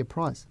gaps through your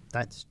price?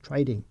 That's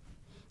trading.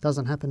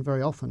 Doesn't happen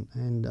very often,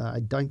 and I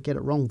don't get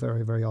it wrong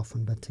very, very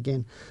often. But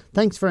again,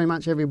 thanks very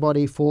much,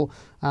 everybody, for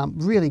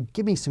really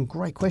giving some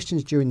great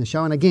questions during the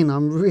show. And again,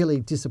 I'm really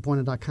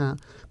disappointed I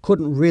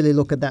couldn't really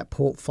look at that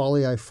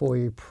portfolio for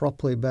you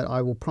properly, but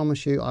I will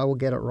promise you I will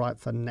get it right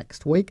for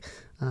next week.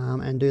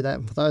 And do that.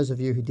 And for those of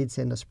you who did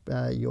send us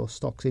your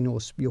stocks in or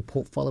your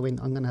portfolio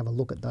in, I'm going to have a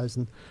look at those.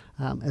 And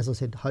as I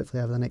said,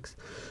 hopefully over the next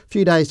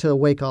few days to a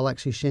week, I'll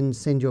actually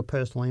send you a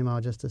personal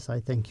email just to say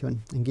thank you and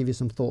give you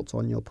some thoughts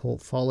on your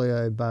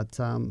portfolio. But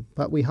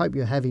we hope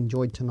you have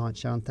enjoyed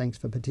tonight's show, and thanks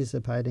for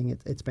participating.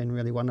 It's been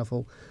really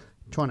wonderful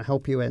trying to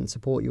help you and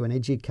support you and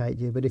educate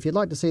you. But if you'd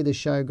like to see the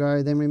show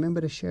grow, then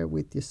remember to share it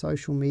with your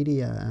social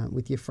media,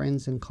 with your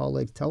friends and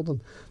colleagues. Tell them.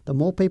 The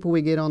more people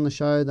we get on the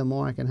show, the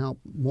more I can help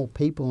more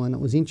people. And it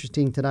was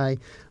interesting today.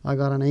 I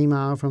got an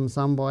email from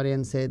somebody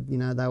and said,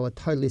 they were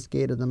totally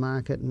scared of the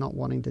market, not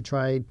wanting to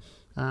trade,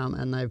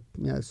 and they've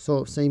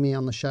seen me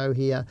on the show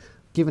here,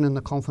 given them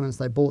the confidence.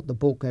 They bought the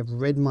book, they've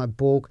read my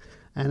book,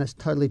 and it's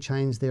totally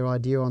changed their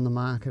idea on the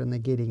market, and they're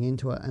getting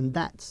into it. And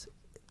that's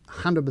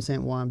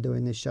 100% why I'm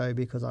doing this show,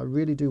 because I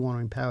really do want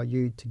to empower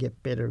you to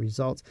get better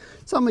results.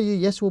 Some of you,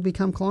 yes, will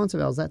become clients of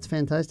ours. That's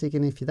fantastic.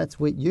 And if that's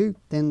with you,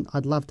 then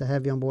I'd love to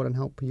have you on board and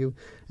help you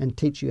and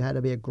teach you how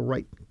to be a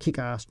great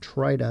kick-ass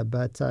trader.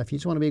 But if you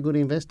just want to be a good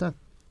investor,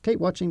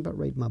 keep watching, but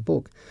read my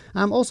book.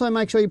 Also,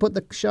 make sure you put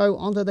the show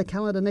onto the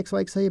calendar next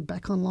week so you're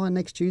back online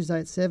next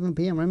Tuesday at 7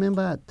 p.m.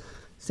 Remember,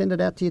 send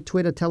it out to your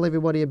Twitter, tell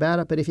everybody about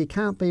it. But if you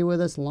can't be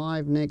with us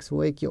live next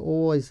week, we're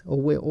always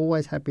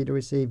happy to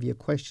receive your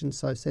questions.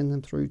 So send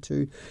them through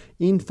to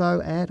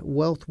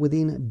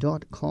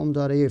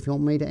info@wealthwithin.com.au. If you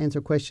want me to answer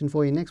a question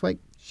for you next week,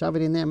 shove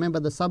it in there. Remember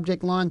the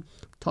subject line,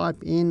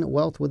 type in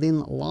Wealth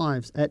Within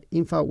Lives at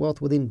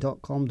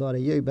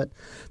info@wealthwithin.com.au. But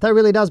that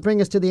really does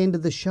bring us to the end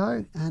of the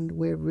show, and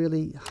we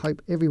really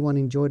hope everyone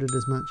enjoyed it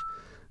as much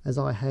as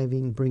I have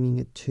in bringing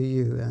it to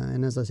you.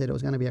 And as I said, it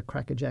was going to be a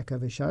crackerjack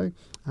of a show.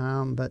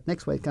 But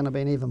next week's going to be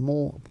an even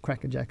more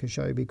crackerjack of a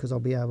show, because I'll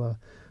be able to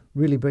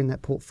really bring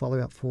that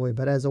portfolio up for you.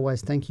 But as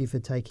always, thank you for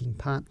taking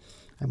part.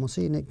 And we'll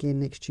see you again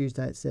next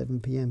Tuesday at 7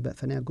 p.m. But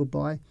for now,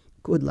 goodbye,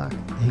 good luck,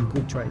 and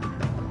good trading.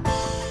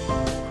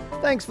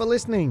 Thanks for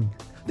listening.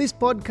 This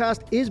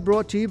podcast is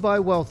brought to you by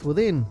Wealth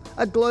Within,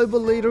 a global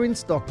leader in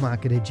stock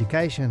market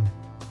education.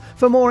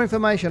 For more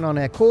information on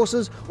our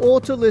courses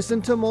or to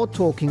listen to more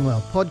Talking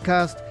Wealth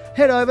podcasts,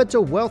 head over to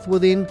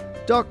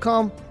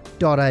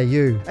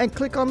wealthwithin.com.au and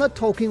click on the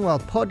Talking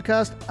Wealth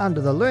podcast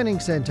under the Learning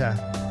Centre.